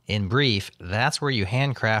 In brief, that's where you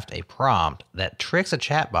handcraft a prompt that tricks a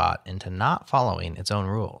chatbot into not following its own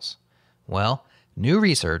rules. Well, new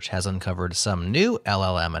research has uncovered some new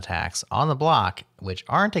LLM attacks on the block which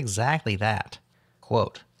aren't exactly that.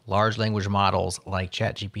 Quote, large language models like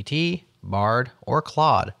ChatGPT, Bard, or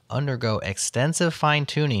Claude undergo extensive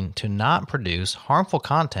fine-tuning to not produce harmful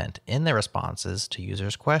content in their responses to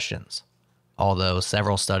users' questions. Although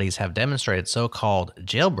several studies have demonstrated so-called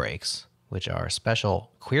jailbreaks, which are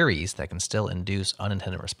special queries that can still induce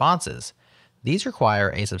unintended responses, these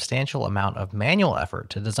require a substantial amount of manual effort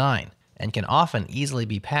to design and can often easily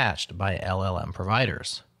be patched by LLM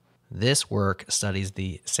providers. This work studies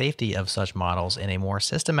the safety of such models in a more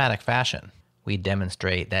systematic fashion. We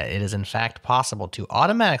demonstrate that it is in fact possible to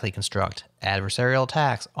automatically construct adversarial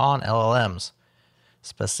attacks on LLMs,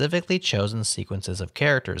 specifically chosen sequences of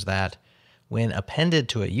characters that, when appended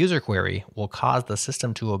to a user query, will cause the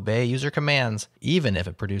system to obey user commands even if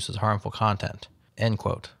it produces harmful content. End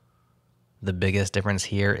quote. The biggest difference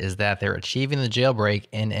here is that they're achieving the jailbreak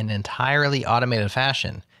in an entirely automated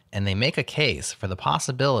fashion, and they make a case for the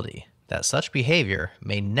possibility that such behavior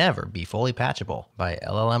may never be fully patchable by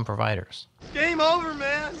LLM providers. Game over,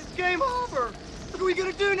 man. It's game over. What are we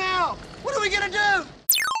gonna do now? What are we gonna do?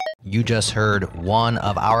 You just heard one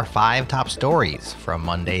of our 5 top stories from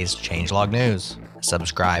Monday's Changelog News.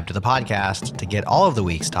 Subscribe to the podcast to get all of the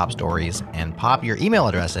week's top stories and pop your email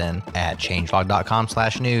address in at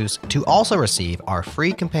changelog.com/news to also receive our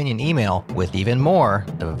free companion email with even more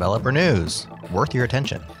developer news worth your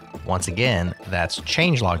attention. Once again, that's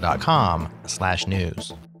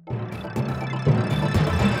changelog.com/news.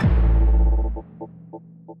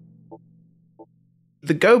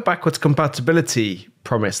 The Go backwards compatibility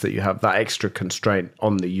promise that you have that extra constraint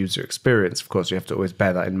on the user experience, of course, you have to always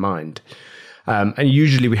bear that in mind. And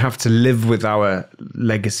usually we have to live with our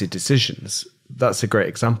legacy decisions. That's a great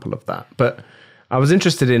example of that. But I was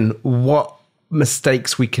interested in what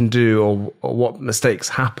mistakes we can do or what mistakes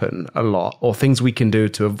happen a lot or things we can do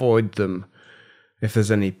to avoid them if there's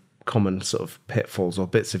any common sort of pitfalls or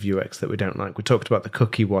bits of UX that we don't like. We talked about the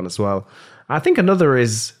cookie one as well. I think another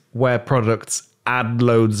is where products add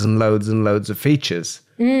loads and loads and loads of features.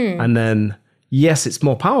 And then, yes, it's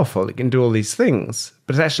more powerful. It can do all these things,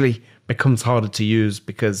 but it actually becomes harder to use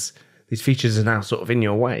because these features are now sort of in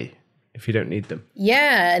your way if you don't need them.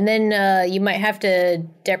 Yeah, and then you might have to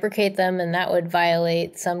deprecate them, and that would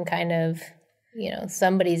violate some kind of,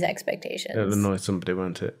 somebody's expectations. It'll annoy somebody,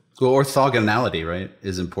 won't it? Well, orthogonality, right,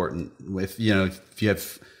 is important. If you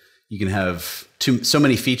can have so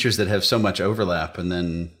many features that have so much overlap, and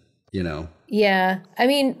then Yeah, I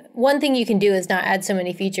mean, one thing you can do is not add so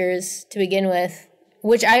many features to begin with.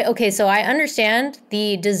 So I understand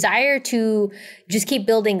the desire to just keep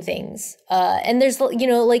building things. And there's,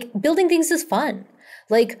 building things is fun.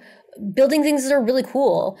 Like, building things that are really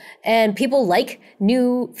cool, and people like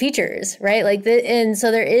new features, right? And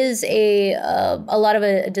so there is a lot of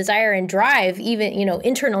a desire and drive, even,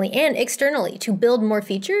 internally and externally, to build more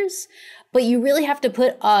features. But you really have to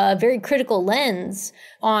put a very critical lens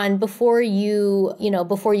on before you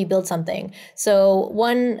build something. So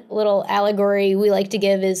one little allegory we like to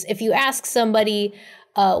give is, if you ask somebody,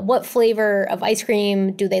 what flavor of ice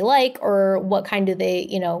cream do they like, or what kind do they,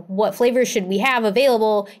 what flavors should we have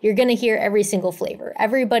available? You're going to hear every single flavor.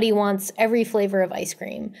 Everybody wants every flavor of ice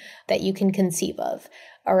cream that you can conceive of.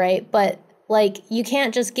 All right. But you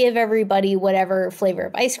can't just give everybody whatever flavor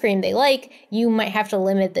of ice cream they like. You might have to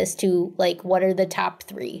limit this to what are the top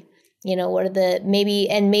 3? What are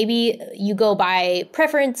maybe you go by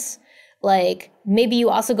preference. Maybe you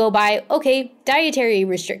also go by, okay, dietary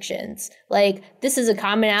restrictions. This is a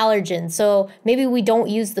common allergen, so maybe we don't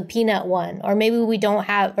use the peanut one, or maybe we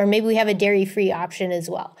have a dairy-free option as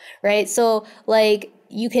well, right? So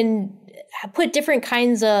you can put different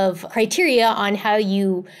kinds of criteria on how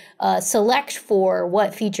you select for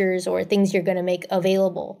what features or things you're going to make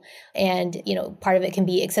available. And, part of it can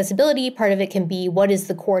be accessibility. Part of it can be what is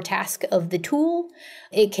the core task of the tool.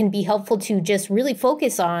 It can be helpful to just really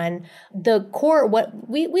focus on the core, what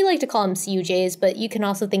we like to call them CUJs, but you can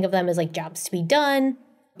also think of them as jobs to be done,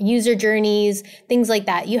 user journeys, things like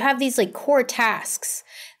that. You have these core tasks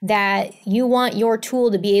that you want your tool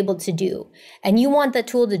to be able to do. And you want that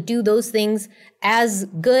tool to do those things as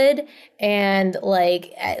good and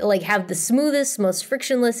have the smoothest, most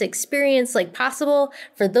frictionless experience possible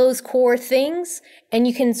for those core things. And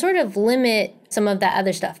you can sort of limit some of that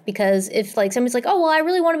other stuff, because if somebody's oh, well, I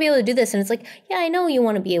really want to be able to do this. And it's yeah, I know you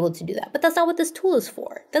want to be able to do that, but that's not what this tool is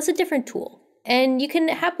for. That's a different tool. And you can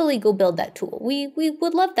happily go build that tool. We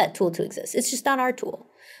would love that tool to exist. It's just not our tool.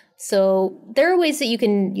 So there are ways that you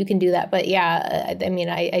can do that. But yeah,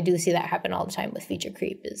 I do see that happen all the time with feature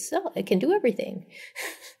creep. It can do everything.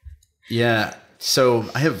 Yeah. So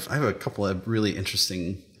I have a couple of really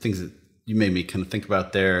interesting things that you made me kind of think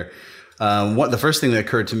about there. The first thing that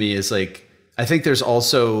occurred to me is I think there's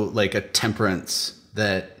also a temperance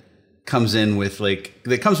that comes in with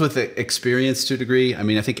that comes with experience to a degree.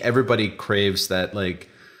 I think everybody craves that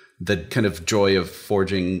the kind of joy of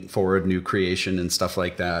forging forward new creation and stuff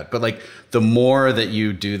like that. But the more that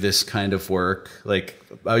you do this kind of work,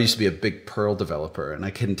 I used to be a big Perl developer, and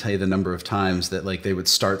I couldn't tell you the number of times that they would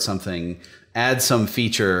start something, add some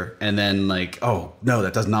feature, and then oh no,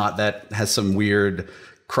 that has some weird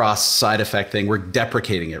cross side effect thing. We're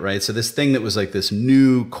deprecating it, right? So this thing that was this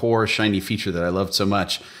new core shiny feature that I loved so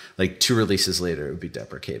much, 2 releases later, it would be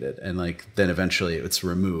deprecated. And then eventually it's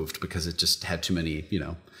removed because it just had too many,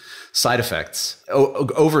 side effects.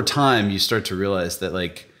 Over time, you start to realize that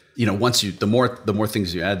once the more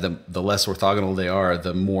things you add, the less orthogonal they are,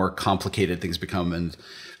 the more complicated things become. And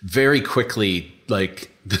very quickly,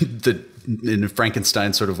 in a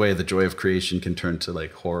Frankenstein sort of way, the joy of creation can turn to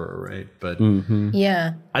horror, right? But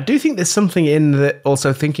yeah, I do think there's something in that,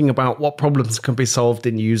 also thinking about what problems can be solved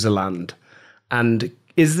in user land. And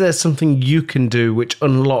is there something you can do which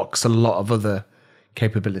unlocks a lot of other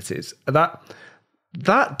capabilities?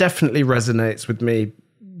 That definitely resonates with me,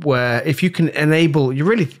 where if you can enable,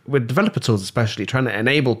 with developer tools especially, trying to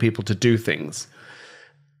enable people to do things,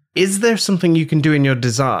 is there something you can do in your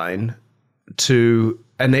design to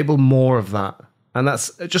enable more of that? And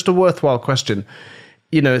that's just a worthwhile question.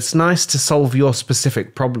 It's nice to solve your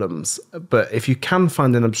specific problems, but if you can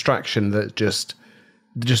find an abstraction that just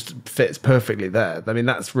fits perfectly there,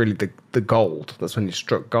 that's really the gold. That's when you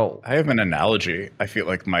struck gold. I have an analogy I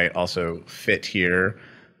feel might also fit here,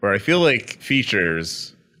 where I feel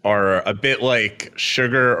features are a bit like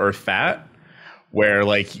sugar or fat, where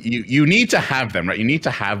you need to have them, right? You need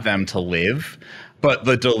to have them to live. But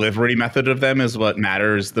the delivery method of them is what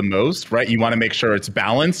matters the most, right? You want to make sure it's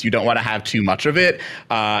balanced. You don't want to have too much of it.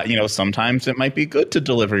 Sometimes it might be good to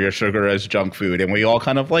deliver your sugar as junk food, and we all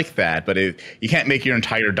kind of like that. But you can't make your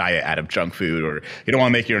entire diet out of junk food, or you don't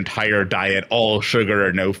want to make your entire diet all sugar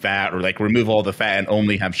or no fat, or remove all the fat and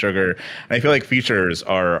only have sugar. And I feel features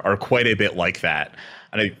are quite a bit like that.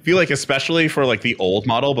 And I feel especially for the old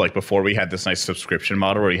model, but before we had this nice subscription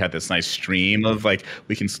model where you had this nice stream of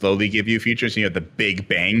we can slowly give you features, and you had the big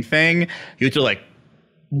bang thing, you had to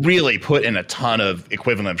really put in a ton of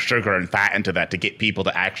equivalent of sugar and fat into that to get people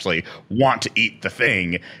to actually want to eat the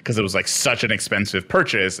thing, because it was such an expensive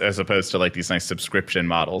purchase, as opposed to these nice subscription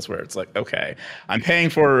models where it's okay, I'm paying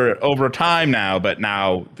for it over time now, but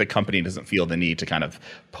now the company doesn't feel the need to kind of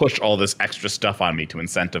push all this extra stuff on me to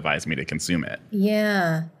incentivize me to consume it.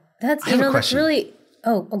 Yeah, that's that's really.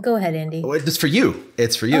 Oh, go ahead, Andy. It's for you.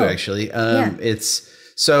 It's for you, actually. Yeah.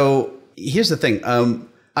 So here's the thing.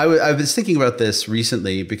 I was thinking about this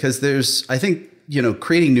recently because I think,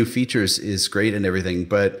 creating new features is great and everything,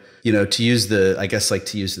 but to use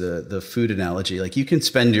the food analogy, like you can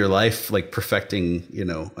spend your life like perfecting,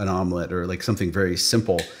 an omelet or like something very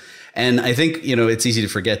simple. And I think, it's easy to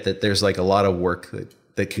forget that there's like a lot of work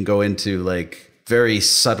that can go into like very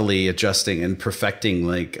subtly adjusting and perfecting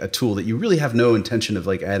like a tool that you really have no intention of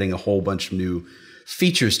like adding a whole bunch of new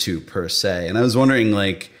features to per se. And I was wondering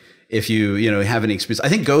like if you have any experience. I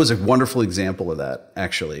think Go is a wonderful example of that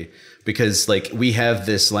actually, because like we have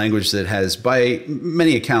this language that has by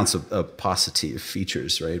many accounts of positive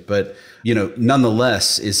features, right? But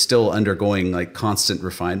nonetheless is still undergoing like constant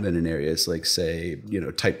refinement in areas like say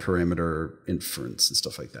type parameter inference and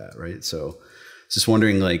stuff like that, right? So just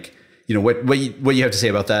wondering like what you have to say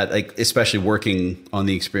about that, like especially working on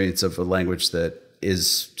the experience of a language that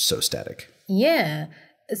is so static. Yeah.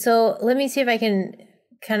 So let me see if I can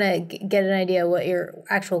kind of get an idea what your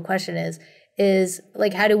actual question is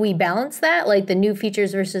like, how do we balance that? Like the new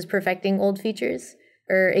features versus perfecting old features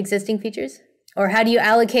or existing features? Or how do you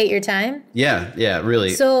allocate your time? Yeah, really.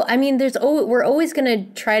 So, I mean, we're always going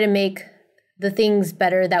to try to make the things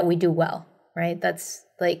better that we do well, right? That's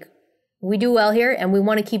like, we do well here and we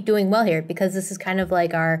want to keep doing well here because this is kind of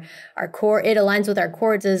like our core. It aligns with our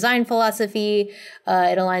core design philosophy.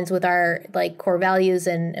 It aligns with our like core values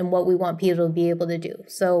and what we want people to be able to do.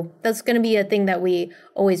 So that's going to be a thing that we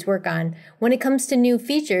always work on. When it comes to new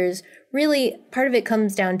features, really part of it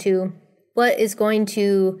comes down to what is going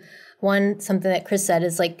to, something that Chris said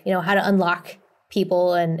is like, how to unlock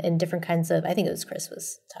people and different kinds of, I think it was Chris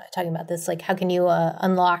was talking about this, like how can you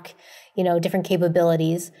unlock, different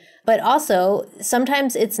capabilities. But also,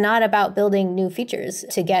 sometimes it's not about building new features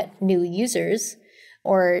to get new users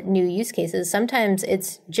or new use cases. Sometimes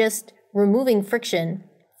it's just removing friction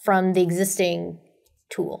from the existing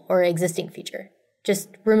tool or existing feature. Just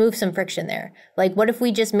remove some friction there. Like, what if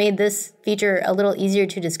we just made this feature a little easier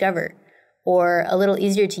to discover or a little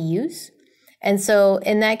easier to use? And so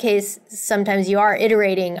in that case, sometimes you are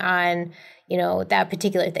iterating on that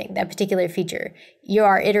particular thing, that particular feature. You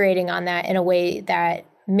are iterating on that in a way that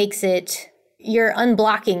makes it, you're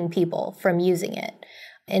unblocking people from using it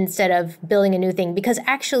instead of building a new thing. Because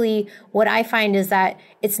actually what I find is that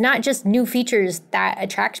it's not just new features that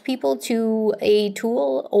attract people to a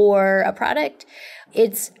tool or a product.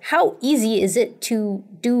 It's how easy is it to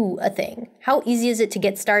do a thing? How easy is it to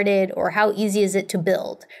get started or how easy is it to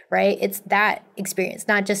build, right? It's that experience,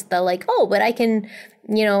 not just the like, oh, but I can,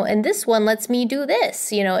 and this one lets me do this.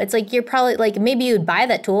 It's like you're probably like, maybe you'd buy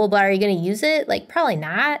that tool, but are you going to use it? Like, probably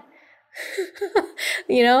not.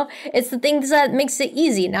 It's the things that makes it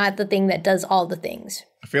easy, not the thing that does all the things.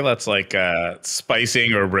 I feel that's like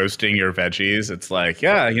spicing or roasting your veggies. It's like,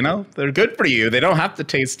 yeah, they're good for you. They don't have to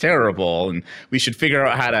taste terrible. And we should figure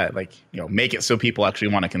out how to make it so people actually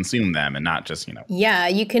want to consume them and not just, Yeah,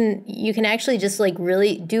 you can actually just like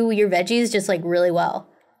really do your veggies just like really well.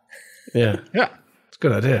 Yeah. Yeah. It's a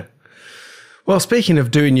good idea. Well, speaking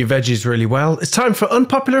of doing your veggies really well, it's time for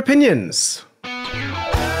Unpopular Opinions. I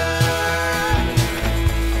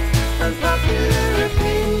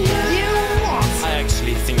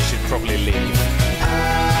actually think you should probably leave.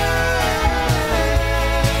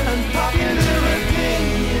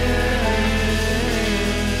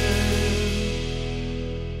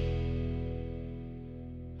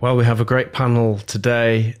 Well, we have a great panel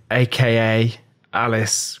today, aka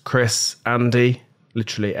Alice, Chris, Andy,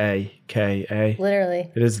 literally AKA. Literally.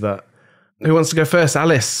 It is that. Who wants to go first?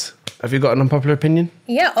 Alice, have you got an unpopular opinion?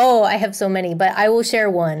 Yeah. Oh, I have so many, but I will share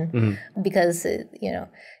one because,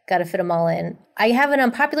 got to fit them all in. I have an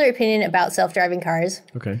unpopular opinion about self-driving cars.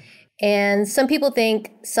 Okay. And some people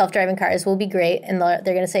think self-driving cars will be great and they're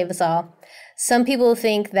going to save us all. Some people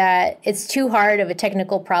think that it's too hard of a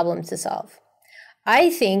technical problem to solve. I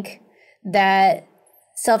think that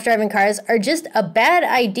self-driving cars are just a bad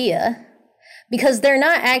idea because they're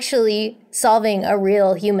not actually solving a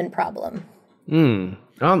real human problem.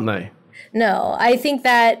 Aren't they? No, I think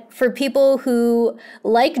that for people who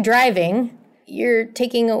like driving, you're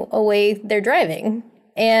taking away their driving.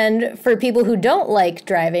 And for people who don't like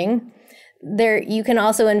driving, you can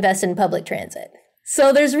also invest in public transit.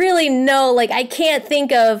 So there's really no, I can't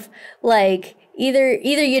think of, either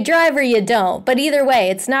you drive or you don't. But either way,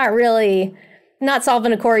 it's not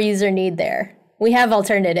solving a core user need there. We have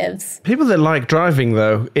alternatives. People that like driving,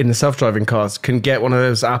 though, in the self-driving cars can get one of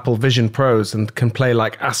those Apple Vision Pros and can play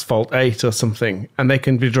Asphalt 8 or something, and they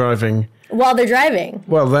can be driving. While they're driving.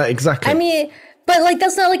 Well, exactly. I mean, But like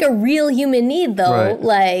that's not like a real human need though. Right.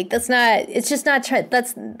 Like that's not. It's just not.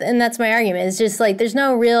 That's my argument. It's just like there's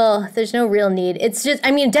no real need. It's just.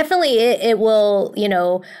 I mean, definitely it will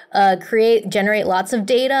generate lots of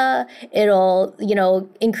data. It'll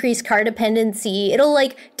increase car dependency. It'll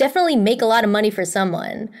like definitely make a lot of money for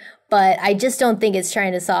someone. But I just don't think it's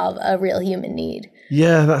trying to solve a real human need.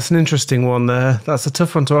 Yeah, that's an interesting one there. That's a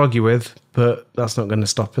tough one to argue with, but that's not going to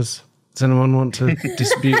stop us. Does anyone want to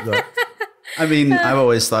dispute that? I mean, I've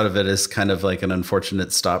always thought of it as kind of like an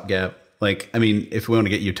unfortunate stopgap. Like, I mean, if we want to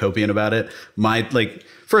get utopian about it,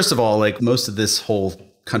 first of all, like most of this whole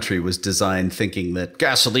country was designed thinking that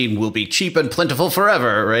gasoline will be cheap and plentiful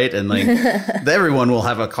forever, right? And like everyone will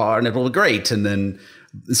have a car and it will be great. And then,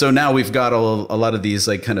 so now we've got a lot of these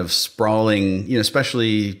like kind of sprawling,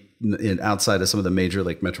 especially outside of some of the major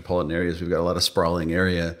like metropolitan areas, we've got a lot of sprawling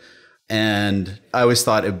area. And I always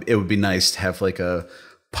thought it would be nice to have like a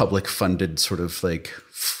public funded sort of like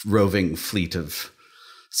roving fleet of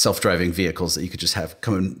self-driving vehicles that you could just have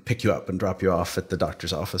come and pick you up and drop you off at the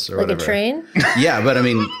doctor's office or whatever. Like a train? Yeah, but I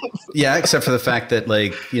mean, yeah, except for the fact that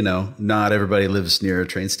like, not everybody lives near a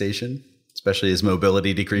train station, especially as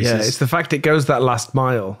mobility decreases. Yeah, it's the fact it goes that last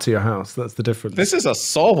mile to your house. That's the difference. This is a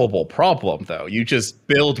solvable problem, though. You just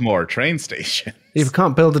build more train stations. You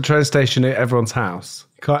can't build a train station at everyone's house.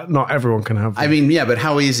 Not everyone can have them. I mean, yeah, but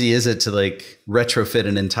how easy is it to like retrofit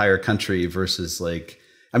an entire country versus like,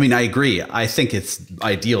 I mean, I agree. I think it's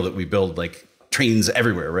ideal that we build like trains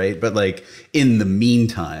everywhere, right? But like in the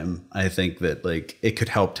meantime, I think that like it could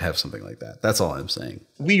help to have something like that. That's all I'm saying.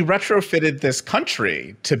 We retrofitted this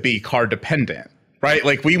country to be car dependent. Right?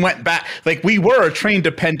 Like we went back, like we were a train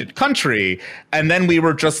dependent country. And then we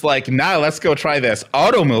were just like, now let's go try this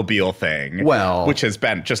automobile thing. Well, which has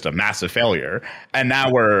been just a massive failure. And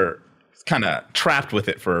now we're kind of trapped with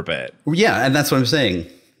it for a bit. Yeah. And that's what I'm saying.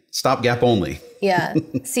 Stopgap only. Yeah.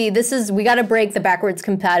 See, we got to break the backwards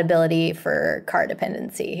compatibility for car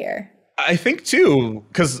dependency here. I think too,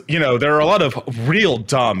 because, there are a lot of real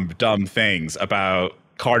dumb things about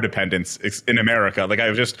car dependence in America. Like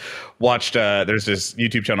I've just watched, there's this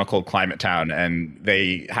YouTube channel called Climate Town, and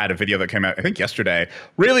they had a video that came out, I think yesterday,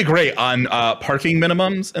 really great on parking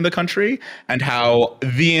minimums in the country and how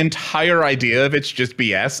the entire idea of it's just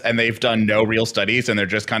BS, and they've done no real studies, and they're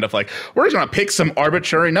just kind of like, we're going to pick some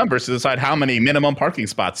arbitrary numbers to decide how many minimum parking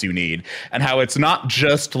spots you need, and how it's not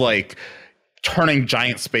just like turning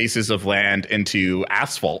giant spaces of land into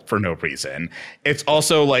asphalt for no reason. It's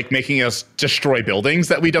also like making us destroy buildings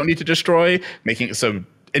that we don't need to destroy, making it so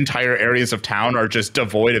entire areas of town are just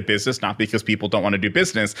devoid of business, not because people don't want to do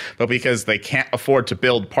business, but because they can't afford to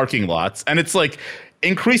build parking lots. And it's like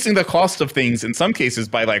increasing the cost of things in some cases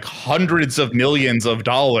by like hundreds of millions of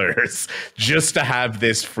dollars just to have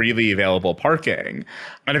this freely available parking.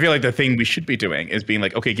 And I feel like the thing we should be doing is being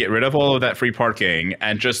like, okay, get rid of all of that free parking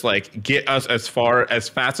and just like get us as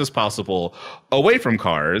fast as possible away from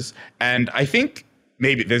cars. And I think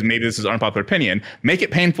maybe this is unpopular opinion, make it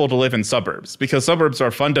painful to live in suburbs, because suburbs are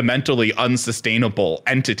fundamentally unsustainable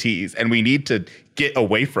entities and we need to get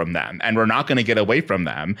away from them. And we're not going to get away from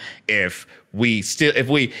them if we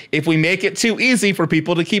make it too easy for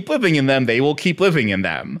people to keep living in them, they will keep living in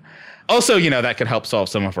them. Also, that could help solve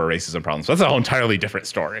some of our racism problems. That's a whole entirely different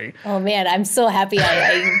story. Oh man, I'm so happy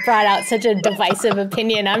I brought out such a divisive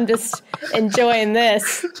opinion. I'm just enjoying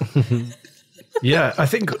this. Yeah, I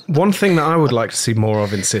think one thing that I would like to see more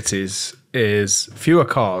of in cities is fewer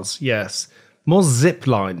cars, yes. More zip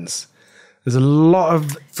lines. There's a lot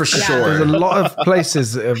of... For sure. There's a lot of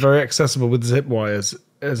places that are very accessible with zip wires.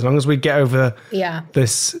 As long as we get over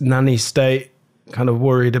this nanny state, kind of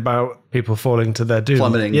worried about people falling to their doom.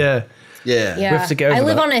 Plummeting. Yeah. Yeah. We have to get over I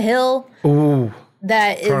live that. on a hill. Ooh.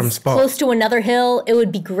 That is close to another hill. It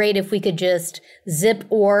would be great if we could just zip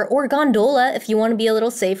or gondola, if you want to be a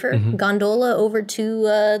little safer, gondola over to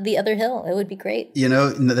the other hill. It would be great.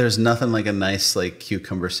 There's nothing like a nice like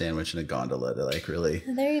cucumber sandwich in a gondola to like really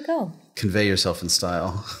There you go. convey yourself in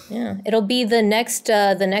style. Yeah, it'll be the next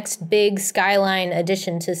big skyline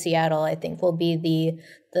addition to Seattle. I think will be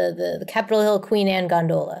the Capitol Hill Queen Anne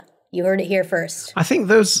gondola. You heard it here first. I think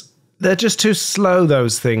they're just too slow,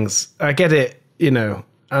 those things. I get it.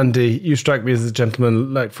 Andy, you strike me as a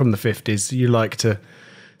gentleman like from the 50s. You like to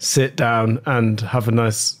sit down and have a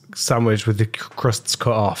nice sandwich with the crusts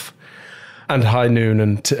cut off and high noon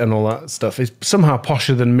and all that stuff. It's somehow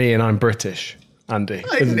posher than me, and I'm British, Andy.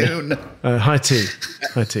 High noon. High tea.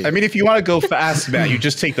 High tea. I mean, if you want to go fast, man, you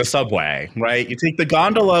just take the subway, right? You take the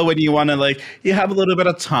gondola when you want to, you have a little bit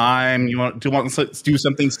of time. You want to do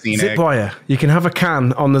something scenic. Zip wire. You can have a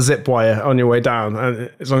can on the zip wire on your way down,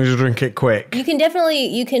 as long as you drink it quick. You can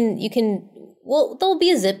definitely, Well, there'll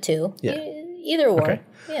be a zip too. Yeah. Either or. Okay.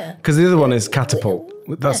 Yeah. Because the other one is catapult.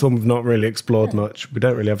 That's the one we've not really explored much. We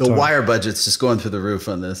don't really have The time. wire budget's just going through the roof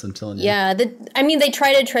on this, I'm telling you. Yeah. They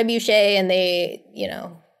tried a trebuchet and they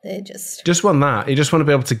Just want that. You just want to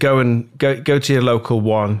be able to go to your local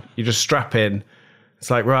one. You just strap in. It's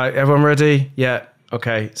like, right, everyone ready? Yeah.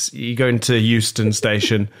 Okay. So you go into Euston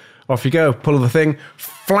Station. Off you go. Pull the thing.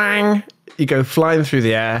 Flang. You go flying through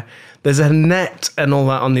the air. There's a net and all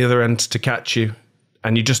that on the other end to catch you.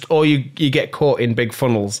 And you get caught in big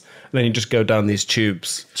funnels. And then you just go down these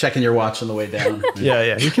tubes. Checking your watch on the way down.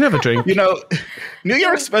 Yeah. You can have a drink. New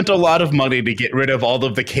York spent a lot of money to get rid of all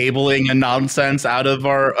of the cabling and nonsense out of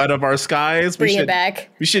our skies. Bring it back.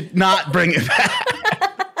 We should not bring it back.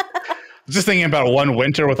 Just thinking about one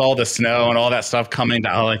winter with all the snow and all that stuff coming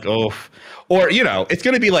down, like, oh. Or, it's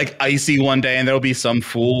going to be like icy one day and there'll be some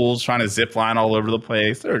fools trying to zip line all over the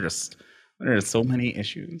place. There are so many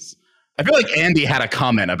issues. I feel like Andy had a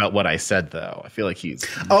comment about what I said, though. I feel like he's...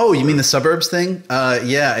 Oh, you mean the suburbs thing?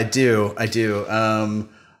 Yeah, I do. On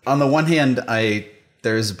the one hand,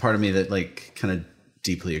 there is a part of me that like kind of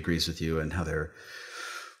deeply agrees with you and how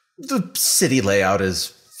the city layout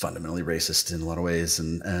is fundamentally racist in a lot of ways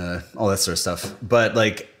and all that sort of stuff. But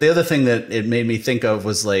like the other thing that it made me think of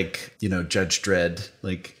was like, Judge Dredd,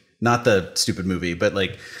 like not the stupid movie, but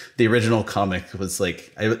like the original comic was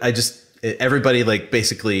like, everybody like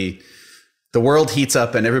basically the world heats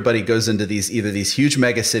up and everybody goes into either these huge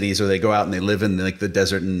mega cities or they go out and they live in like the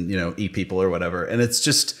desert and, eat people or whatever. And it's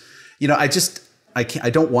just, I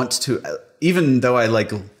don't want to, even though I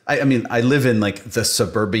live in like the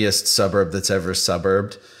suburbiest suburb that's ever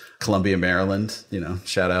suburbed, Columbia, Maryland,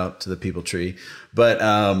 shout out to the People Tree. But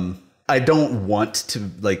I don't want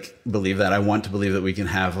to like believe that. I want to believe that we can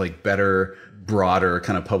have like better, broader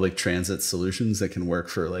kind of public transit solutions that can work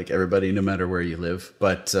for like everybody, no matter where you live.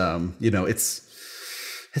 But,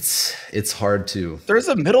 it's hard to. There's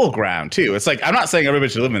a middle ground too. It's like, I'm not saying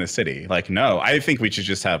everybody should live in a city. Like, no, I think we should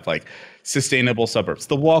just have like sustainable suburbs,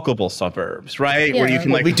 the walkable suburbs, right? Yeah. Where you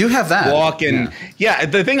can like we do have that. Walk and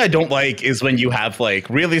the thing I don't like is when you have like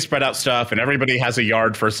really spread out stuff and everybody has a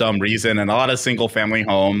yard for some reason and a lot of single family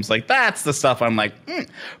homes. Like that's the stuff I'm like,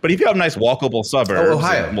 But if you have nice walkable suburbs,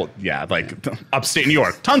 Ohio. Like upstate New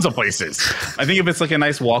York, tons of places. I think if it's like a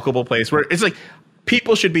nice walkable place where it's like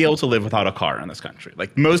people should be able to live without a car in this country.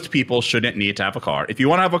 Like most people shouldn't need to have a car. If you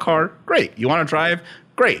want to have a car, great. You want to drive,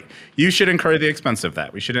 great. You should incur the expense of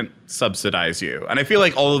that. We shouldn't subsidize you. And I feel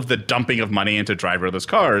like all of the dumping of money into driverless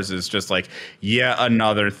cars is just like yet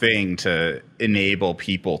another thing to enable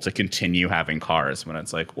people to continue having cars when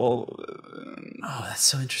it's like, well. Oh, that's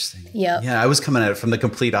so interesting. Yep. Yeah, I was coming at it from the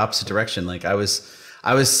complete opposite direction. Like I was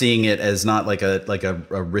seeing it as not like a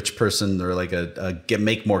rich person or like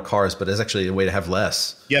make more cars, but as actually a way to have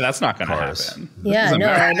less. Yeah, that's not going to happen. Yeah,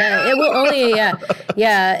 no, it will only,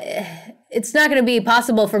 it's not going to be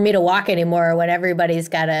possible for me to walk anymore when everybody's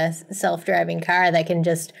got a self-driving car that can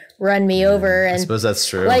just run me over. And I suppose that's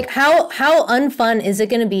true. Like how unfun is it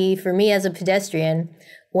going to be for me as a pedestrian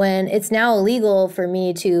when it's now illegal for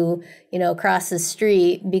me to, cross the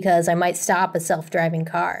street because I might stop a self-driving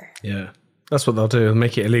car? Yeah. That's what they'll do. They'll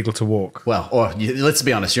make it illegal to walk. Well, let's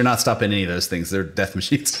be honest. You're not stopping any of those things. They're death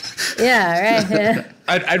machines. Yeah, right. Yeah.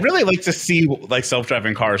 I'd really like to see like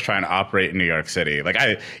self-driving cars trying to operate in New York City. Like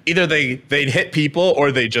either they'd hit people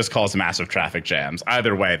or they just cause massive traffic jams.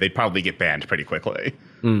 Either way, they'd probably get banned pretty quickly.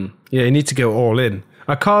 Yeah, you need to go all in.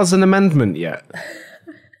 Are cars an amendment yet?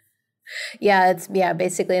 Yeah,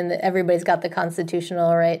 basically, everybody's got the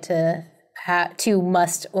constitutional right to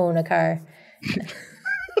must own a car.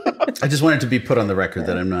 I just wanted to be put on the record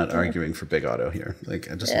that I'm not arguing for big auto here. Like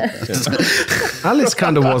I just want that. Alice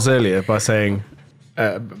kind of was earlier by saying,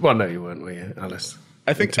 well, no, you weren't, were you, Alice?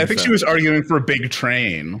 I think she was arguing for a big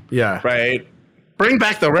train. Yeah. Right? Bring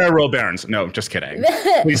back the railroad barons. No, just kidding.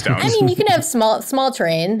 Please don't. I mean, you can have small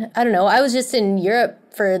train. I don't know. I was just in Europe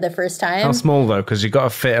for the first time. How small, though? Because you've got to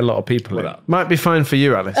fit a lot of people in. Might be fine for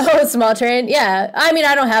you, Alice. Oh, small train? Yeah. I mean,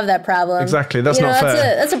 I don't have that problem. Exactly. That's not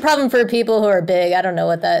fair. That's a problem for people who are big. I don't know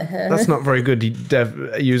what that... That's not very good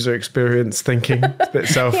user experience thinking. It's a bit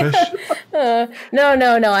selfish.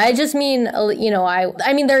 No. I just mean,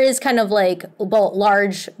 I mean, there is kind of like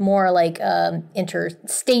large, more like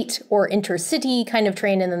interstate or intercity kind of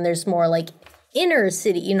train, and then there's more like inner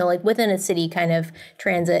city, like within a city kind of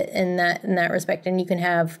transit in that respect, and you can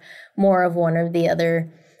have more of one or the other.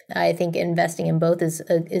 I think investing in both is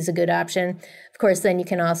a good option. Of course, then you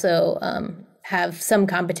can also have some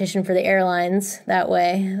competition for the airlines that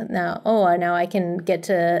way. Now I can get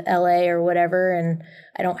to LA or whatever, and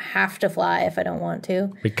I don't have to fly if I don't want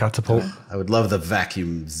to. Big catapult. I would love the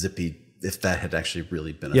vacuum zippy if that had actually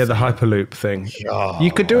really been a Yeah, the thing. Hyperloop thing.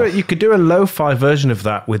 You could do it. You could do a lo-fi version of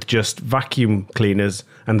that with just vacuum cleaners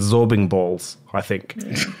and zorbing balls, I think.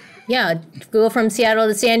 Yeah, go from Seattle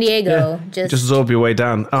to San Diego. Just zorb your way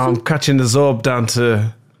down. Oh, I'm catching the zorb down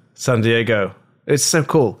to San Diego. It's so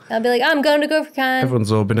cool. I'll be like, I'm going to GopherCon.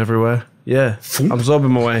 Everyone's zorbing everywhere. Yeah, I'm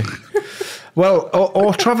zorbing my way. Well,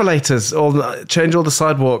 or travelators, or change all the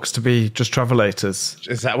sidewalks to be just travelators.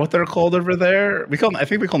 Is that what they're called over there? I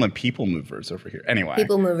think we call them people movers over here. Anyway.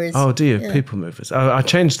 People movers. Oh, do you? People movers. I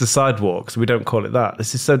changed the sidewalks. We don't call it that.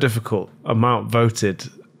 This is so difficult. I'm outvoted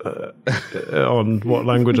on what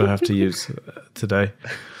language I have to use today.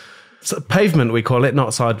 So pavement, we call it,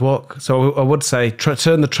 not sidewalk. So I would say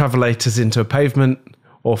turn the travelators into a pavement,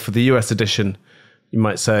 or for the US edition, you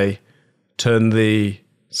might say turn the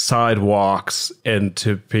sidewalks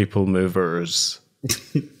into people movers.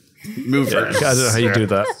 Movers. I don't know how you do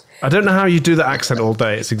that. I don't know how you do that accent all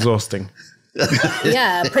day. It's exhausting.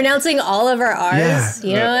 Yeah, pronouncing all of our R's. Yeah.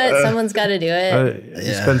 You know what? Someone's got to do it.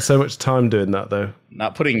 You spend so much time doing that, though.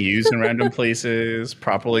 Not putting U's in random places,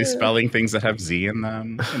 properly spelling things that have Z in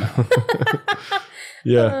them. You know.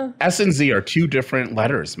 Yeah, S and Z are two different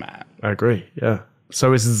letters, Matt. I agree. Yeah.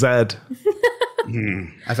 So is Z.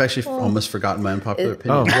 I've actually almost forgotten my unpopular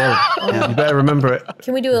Oh, opinion. well, you better remember it.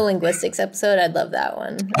 Can we do a linguistics episode? I'd love that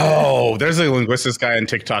one. Oh, there's a linguistics guy on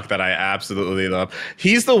TikTok that I absolutely love.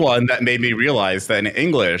 He's the one that made me realize that in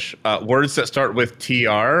English, words that start with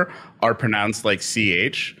TR are pronounced like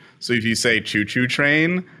CH. So if you say choo-choo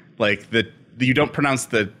train, like you don't pronounce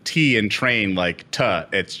the T in train like T,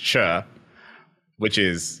 it's ch, which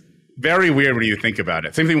is very weird when you think about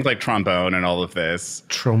it. Same thing with like trombone and all of this.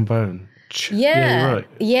 Trombone. Yeah. You're right.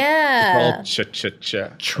 Yeah. All ch-ch-ch.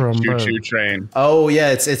 Trombone. Choo-choo train. Oh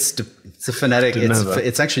yeah, it's a phonetic. Didn't know that.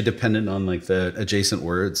 It's actually dependent on like the adjacent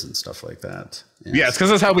words and stuff like that. Yeah, it's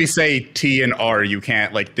because that's how we say T and R. You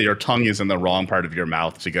can't, like, your tongue is in the wrong part of your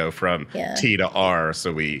mouth to go from T to R,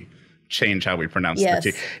 so we change how we pronounce the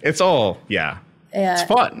T. It's all, it's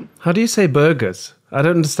fun. How do you say burgers? I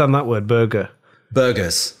don't understand that word, burger.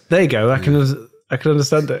 Burgers. There you go. I can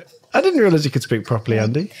understand it. I didn't realize you could speak properly,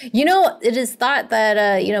 Andy. You know, it is thought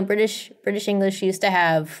that British English used to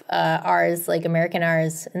have R's, like American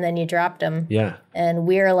R's, and then you dropped them. Yeah. And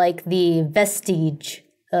we're like the vestige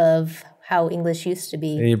of how English used to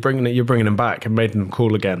be. And you're bringing them back and making them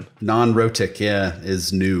cool again. Non-rhotic,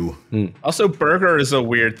 is new. Also, burger is a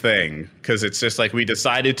weird thing because it's just like we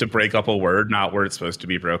decided to break up a word, not where it's supposed to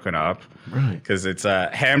be broken up. Right. Because it's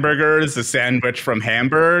hamburger is a sandwich from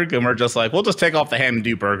Hamburg, and we're just like, we'll just take off the ham and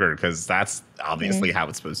do burger because that's obviously how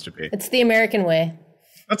it's supposed to be. It's the American way.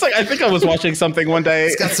 That's like, I think I was watching something one day.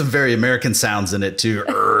 It's got some very American sounds in it too.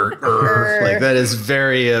 Like that is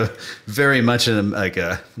very much like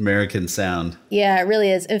a American sound. Yeah, it really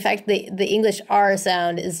is. In fact, the English R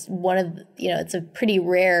sound is one of, it's a pretty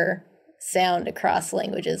rare sound across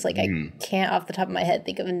languages. Like I can't off the top of my head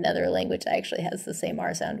think of another language that actually has the same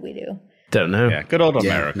R sound we do. Don't know. Yeah, good old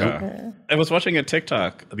America. I was watching a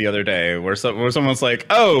TikTok the other day where someone's like,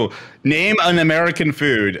 "Oh, name an American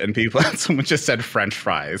food," and someone just said French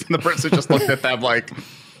fries, and the person just looked at them like,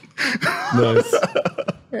 Nice.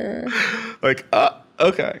 like,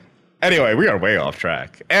 okay. Anyway, we are way off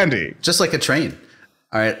track. Andy, Just like a train.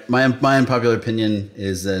 All right, my unpopular opinion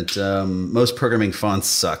is that most programming fonts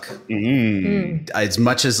suck. As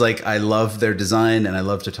much as like I love their design and I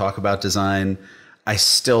love to talk about design, I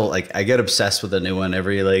still I get obsessed with a new one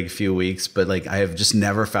every few weeks, but I have just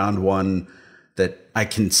never found one that I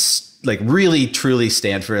can really truly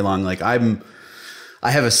stand for very long. I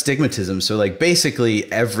have astigmatism, so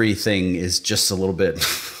basically everything is just a little bit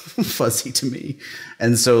fuzzy to me,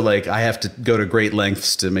 and so I have to go to great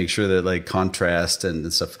lengths to make sure that contrast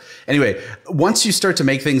and stuff. Anyway, once you start to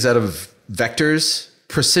make things out of vectors,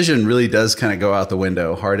 precision really does kind of go out the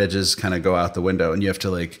window. Hard edges kind of go out the window, and you have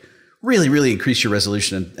to really increase your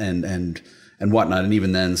resolution and whatnot. And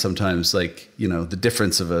even then, sometimes the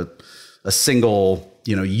difference of a single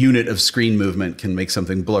unit of screen movement can make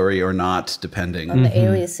something blurry or not, depending on the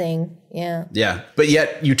aliasing. Yeah. But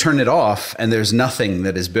yet you turn it off and there's nothing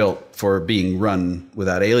that is built for being run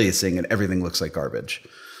without aliasing, and everything looks like garbage.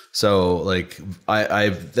 So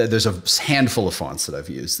there's a handful of fonts that I've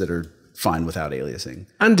used that are fine without aliasing.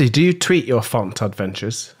 Andy, do you tweet your font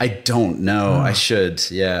adventures? I don't know. I should.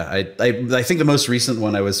 Yeah. I think the most recent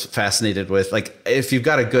one I was fascinated with, if you've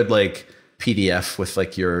got a good PDF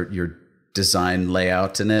with your design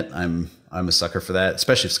layout in it, I'm a sucker for that,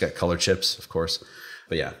 especially if it's got color chips, of course.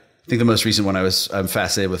 But yeah, I think the most recent one I'm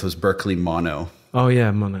fascinated with was Berkeley Mono. Oh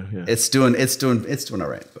yeah, Mono. Yeah. It's doing all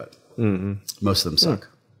right, but most of them suck.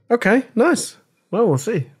 Okay, nice. Well, we'll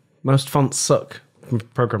see. Most fonts suck from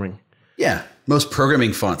programming. Yeah. Most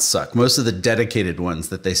programming fonts suck. Most of the dedicated ones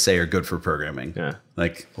that they say are good for programming. Yeah.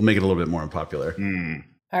 Like, we'll make it a little bit more unpopular.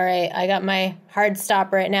 All right, I got my hard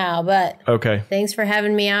stop right now, but Okay. thanks for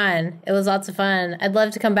having me on. It was lots of fun. I'd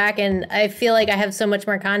love to come back, and I feel like I have so much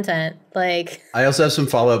more content. Like, I also have some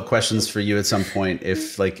follow-up questions for you at some point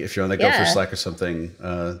if you're on the Go for Slack or something.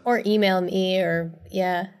 or email me, or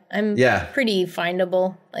I'm pretty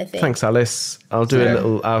findable, I think. Thanks, Alice. I'll do a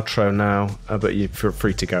little outro now, but you feel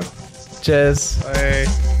free to go. Cheers. Bye.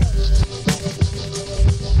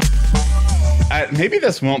 Maybe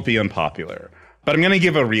this won't be unpopular, but I'm going to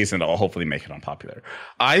give a reason that will hopefully make it unpopular.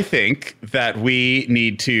 I think that we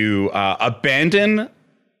need to abandon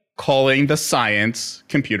calling the science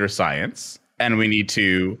computer science, and we need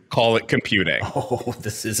to call it computing. Oh,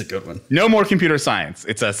 this is a good one. No more computer science.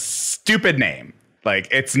 It's a stupid name. Like,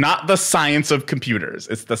 it's not the science of computers.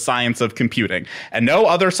 It's the science of computing. And no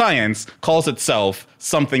other science calls itself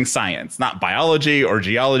something science. Not biology or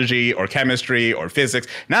geology or chemistry or physics.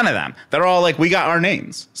 None of them. They're all like, we got our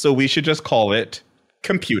names. So we should just call it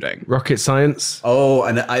computing. Rocket science. Oh,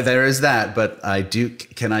 and there is that, but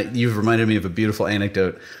you've reminded me of a beautiful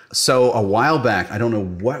anecdote. So a while back, I don't know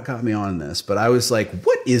what got me on this, but I was like,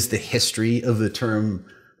 what is the history of the term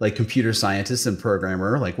like computer scientist and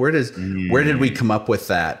programmer? Like, where did we come up with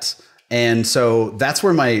that? And so that's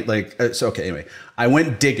where anyway, I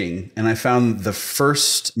went digging and I found the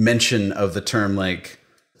first mention of the term like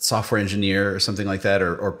software engineer or something like that,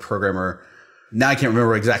 or programmer. Now I can't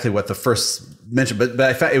remember exactly what the first mention, but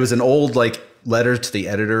I found it was an old like letter to the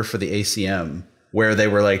editor for the ACM where they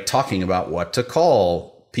were like talking about what to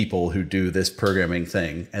call people who do this programming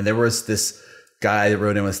thing. And there was this guy that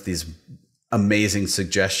wrote in with these amazing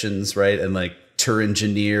suggestions, right? And like tour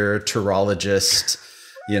engineer, tourologist,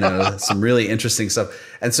 some really interesting stuff.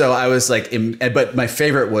 And so I was like, but my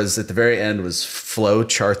favorite was at the very end was flow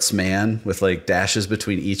charts man with like dashes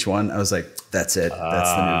between each one. I was like, that's it.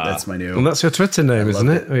 That's my new. Well, that's your Twitter name, isn't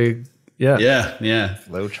it? Yeah.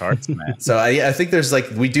 Flow charts, man. So I think there's like,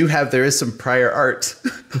 there is some prior art.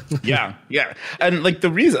 Yeah. And like the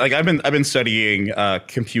reason, like I've been studying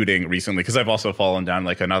computing recently because I've also fallen down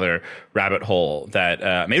like another rabbit hole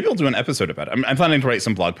that maybe I'll do an episode about it. I'm planning to write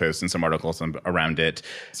some blog posts and some articles around it.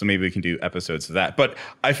 So maybe we can do episodes of that. But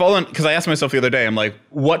because I asked myself the other day, I'm like,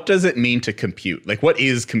 what does it mean to compute? Like, what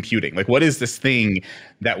is computing? Like, what is this thing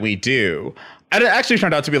that we do? And it actually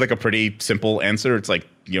turned out to be like a pretty simple answer. It's like,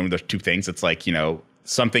 there's two things. It's like,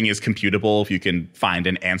 something is computable if you can find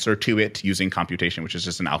an answer to it using computation, which is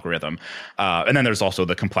just an algorithm. And then there's also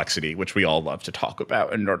the complexity, which we all love to talk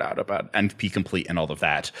about and nerd out about, and be complete and all of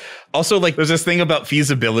that. Also, like, there's this thing about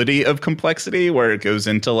feasibility of complexity where it goes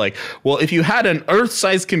into like, well, if you had an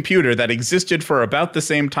Earth-sized computer that existed for about the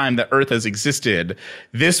same time that Earth has existed,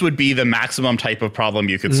 this would be the maximum type of problem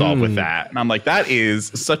you could solve with that. And I'm like, that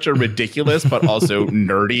is such a ridiculous but also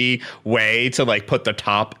nerdy way to like put the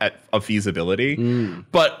top of feasibility.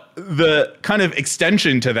 But the kind of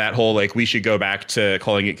extension to that whole, like, we should go back to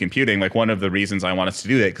calling it computing, like one of the reasons I want us to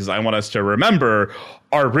do that, because I want us to remember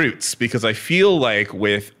our roots, because I feel like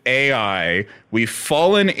with AI, we've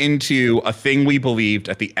fallen into a thing we believed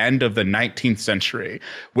at the end of the 19th century,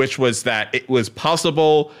 which was that it was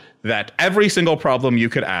possible that every single problem you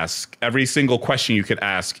could ask, every single question you could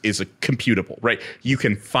ask is computable, right? You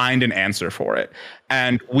can find an answer for it.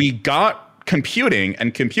 And we got computing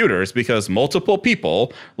and computers because multiple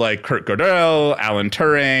people like Kurt Gödel, Alan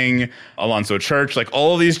Turing, Alonzo Church, like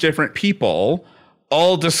all of these different people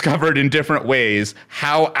all discovered in different ways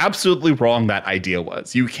how absolutely wrong that idea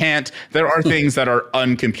was. There are things that are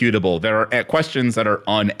uncomputable. There are questions that are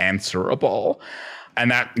unanswerable. And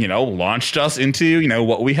that, launched us into,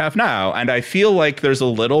 what we have now. And I feel like there's a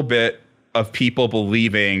little bit of people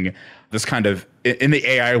believing this kind of in the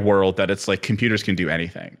AI world that it's like computers can do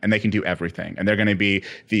anything and they can do everything. And they're going to be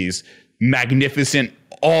these magnificent,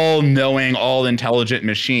 all-knowing, all-intelligent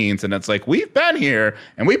machines. And it's like, we've been here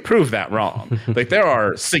and we proved that wrong. Like, there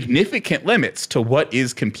are significant limits to what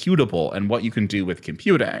is computable and what you can do with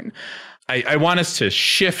computing. I want us to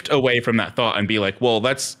shift away from that thought and be like, well,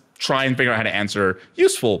 let's try and figure out how to answer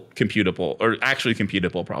useful computable or actually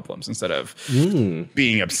computable problems instead of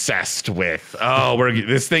being obsessed with,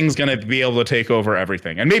 this thing's going to be able to take over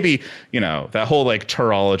everything. And maybe, that whole like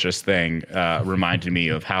Turingologist thing reminded me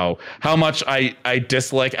of how much I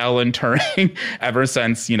dislike Alan Turing ever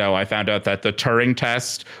since, I found out that the Turing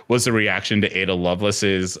test was a reaction to Ada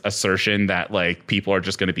Lovelace's assertion that like people are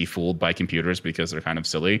just going to be fooled by computers because they're kind of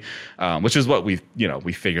silly, which is what we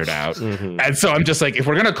figured out. And so I'm just like, if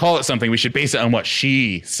we're going to call call it something, we should base it on what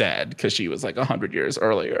she said, because she was like 100 years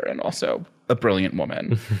earlier and also a brilliant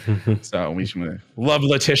woman. So we should love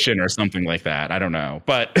Letition or something like that. I don't know.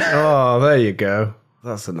 But Oh, there you go.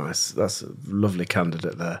 That's a lovely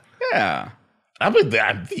candidate there. yeah.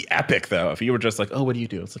 That'd be epic, though, if you were just like, oh, what do you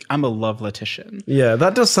do? It's like, I'm a love Letition. Yeah,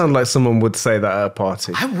 that does sound like someone would say that at a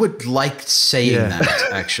party. I would like saying that,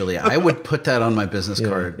 actually. I would put that on my business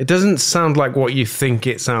card. It doesn't sound like what you think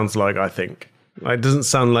it sounds like, I think. It doesn't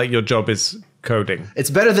sound like your job is coding. It's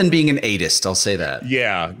better than being an aidist, I'll say that.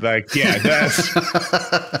 Yeah, that's.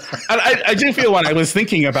 I do feel when I was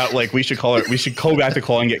thinking about like we should go back to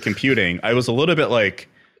calling it computing. I was a little bit like,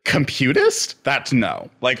 computist? That's no.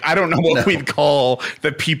 Like, I don't know what we'd call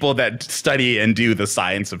the people that study and do the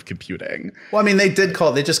science of computing. Well, I mean, they just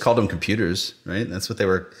called them computers, right? That's what they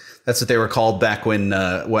were called back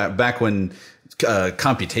when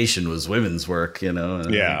computation was women's work, you know.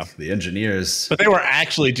 Like the engineers. But they were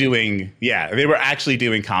actually doing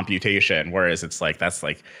computation, whereas it's like that's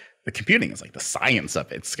like the computing is like the science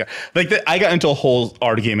of it. It's like I got into a whole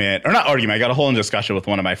I got a whole discussion with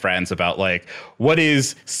one of my friends about like what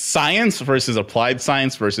is science versus applied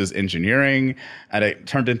science versus engineering, and it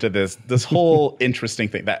turned into this whole interesting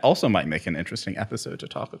thing that also might make an interesting episode to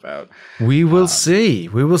talk about. We will see.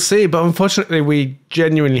 But unfortunately, we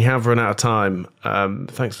genuinely have run out of time.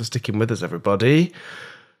 Thanks for sticking with us, everybody.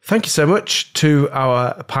 Thank you so much to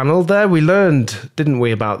our panel there. We learned, didn't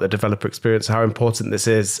we, about the developer experience, how important this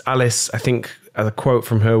is. Alice, I think a quote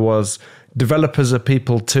from her was, developers are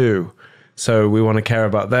people too. So we want to care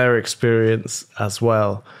about their experience as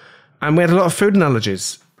well. And we had a lot of food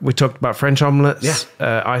analogies. We talked about French omelettes,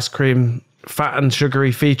 ice cream, fat and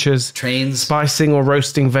sugary features, trains, spicing or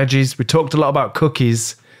roasting veggies. We talked a lot about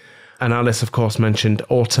cookies. And Alice, of course, mentioned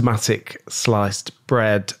automatic sliced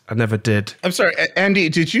bread. I never did. I'm sorry, Andy,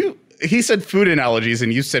 he said food analogies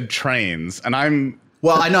and you said trains, and I'm...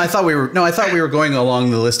 Well, I thought we were going along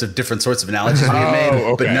the list of different sorts of analogies we had made.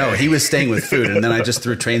 Okay. But no, he was staying with food, and then I just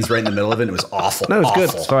threw trains right in the middle of it, and it was awful. No, it was good.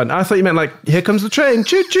 It's fine. I thought you meant like, here comes the train,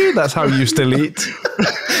 choo-choo. That's how you still eat.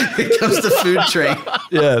 Here comes the food train.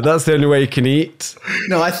 Yeah, that's the only way you can eat.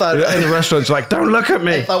 No, I thought... In the restaurants, like, don't look at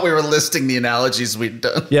me. I thought we were listing the analogies we'd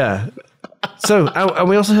done. Yeah. So, and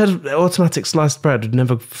we also heard automatic sliced bread. We'd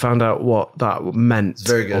never found out what that meant. It's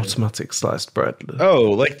very good. Automatic sliced bread. Oh,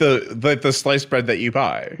 like the sliced bread that you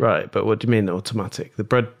buy. Right, but what do you mean automatic? The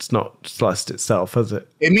bread's not sliced itself, has it?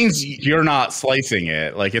 It means you're not slicing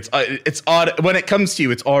it. Like it's odd when it comes to you.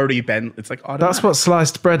 It's already been. It's like automatic. That's what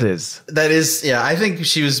sliced bread is. That is, yeah. I think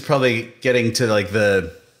she was probably getting to like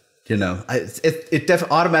the. You know,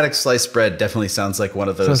 automatic sliced bread definitely sounds like one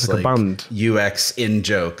of those like a band. UX in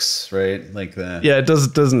jokes, right? Like that. Yeah, it does,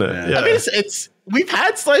 doesn't it? Yeah. I mean, it's we've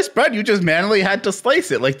had sliced bread. You just manually had to slice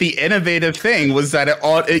it. Like the innovative thing was that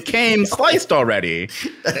it came sliced already.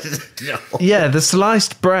 No. Yeah, the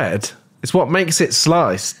sliced bread is what makes it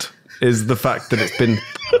sliced. Is the fact that it's been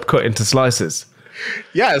cut into slices.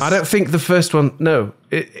 Yes. I don't think the first one. No,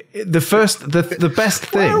 the best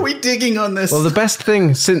thing. Why are we digging on this? Well, the best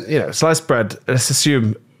thing since sliced bread. Let's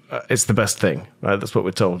assume it's the best thing, right? That's what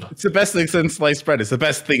we're told. It's the best thing since sliced bread. It's the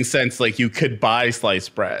best thing since like you could buy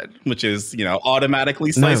sliced bread, which is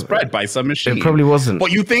automatically sliced bread by some machine. It probably wasn't.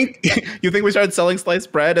 But you think we started selling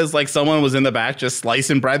sliced bread as like someone was in the back just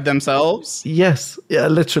slicing bread themselves? Yes. Yeah, I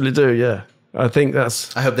literally do. Yeah. I think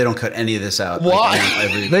that's... I hope they don't cut any of this out. Why?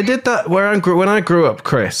 They did that when I grew up,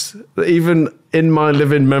 Chris. Even in my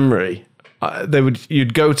living memory,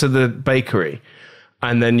 you'd go to the bakery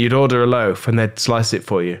and then you'd order a loaf and they'd slice it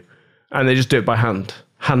for you. And they just do it by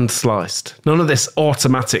hand sliced. None of this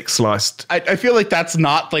automatic sliced. I feel like that's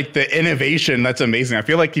not like the innovation that's amazing. I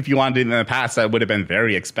feel like if you wanted it in the past, that would have been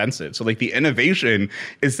very expensive. So like the innovation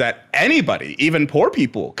is that anybody, even poor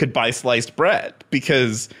people, could buy sliced bread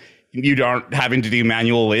because... you aren't having to do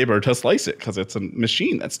manual labor to slice it because it's a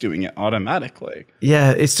machine that's doing it automatically.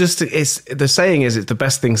 Yeah, the saying is it's the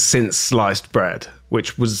best thing since sliced bread,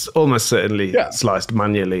 which was almost certainly sliced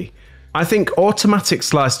manually. I think automatic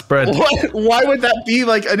sliced bread. Why would that be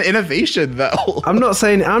like an innovation though? I'm not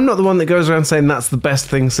the one that goes around saying that's the best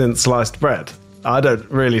thing since sliced bread. I don't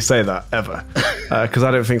really say that ever because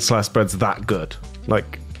I don't think sliced bread's that good.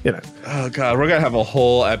 Like, Oh God, we're gonna have a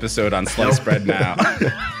whole episode on sliced bread now.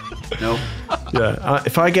 No. Yeah.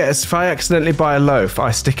 If I accidentally buy a loaf,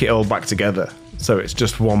 I stick it all back together, so it's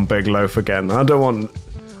just one big loaf again. I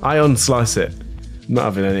unslice it. I'm not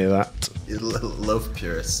having any of that. You're a little loaf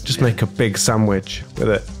purist. Just make a big sandwich with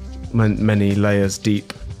it, many layers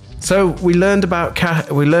deep. So we learned about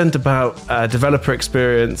developer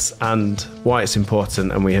experience and why it's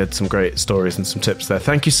important, and we heard some great stories and some tips there.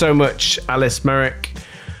 Thank you so much, Alice Merrick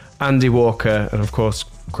Andy Walker, and of course,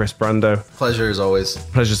 Chris Brando. Pleasure as always.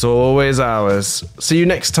 Pleasure's always ours. See you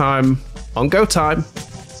next time on Go Time.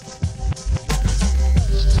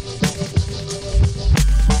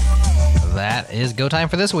 That is Go Time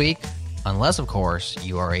for this week. Unless, of course,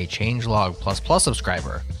 you are a Changelog Plus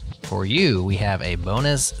subscriber. For you, we have a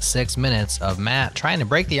bonus 6 minutes of Matt trying to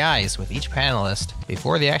break the ice with each panelist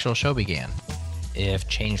before the actual show began. If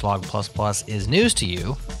Changelog Plus is news to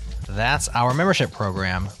you, that's our membership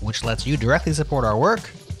program, which lets you directly support our work,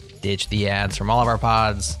 ditch the ads from all of our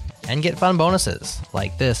pods, and get fun bonuses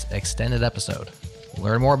like this extended episode.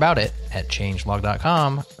 Learn more about it at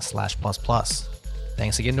changelog.com/++.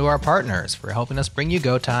 Thanks again to our partners for helping us bring you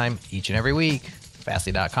Go Time each and every week.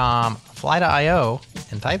 Fastly.com, Fly.io,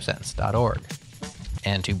 and Typesense.org.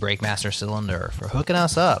 And to Breakmaster Cylinder for hooking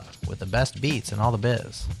us up with the best beats in all the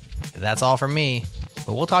biz. That's all from me,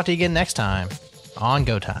 but we'll talk to you again next time on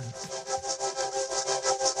Go Time.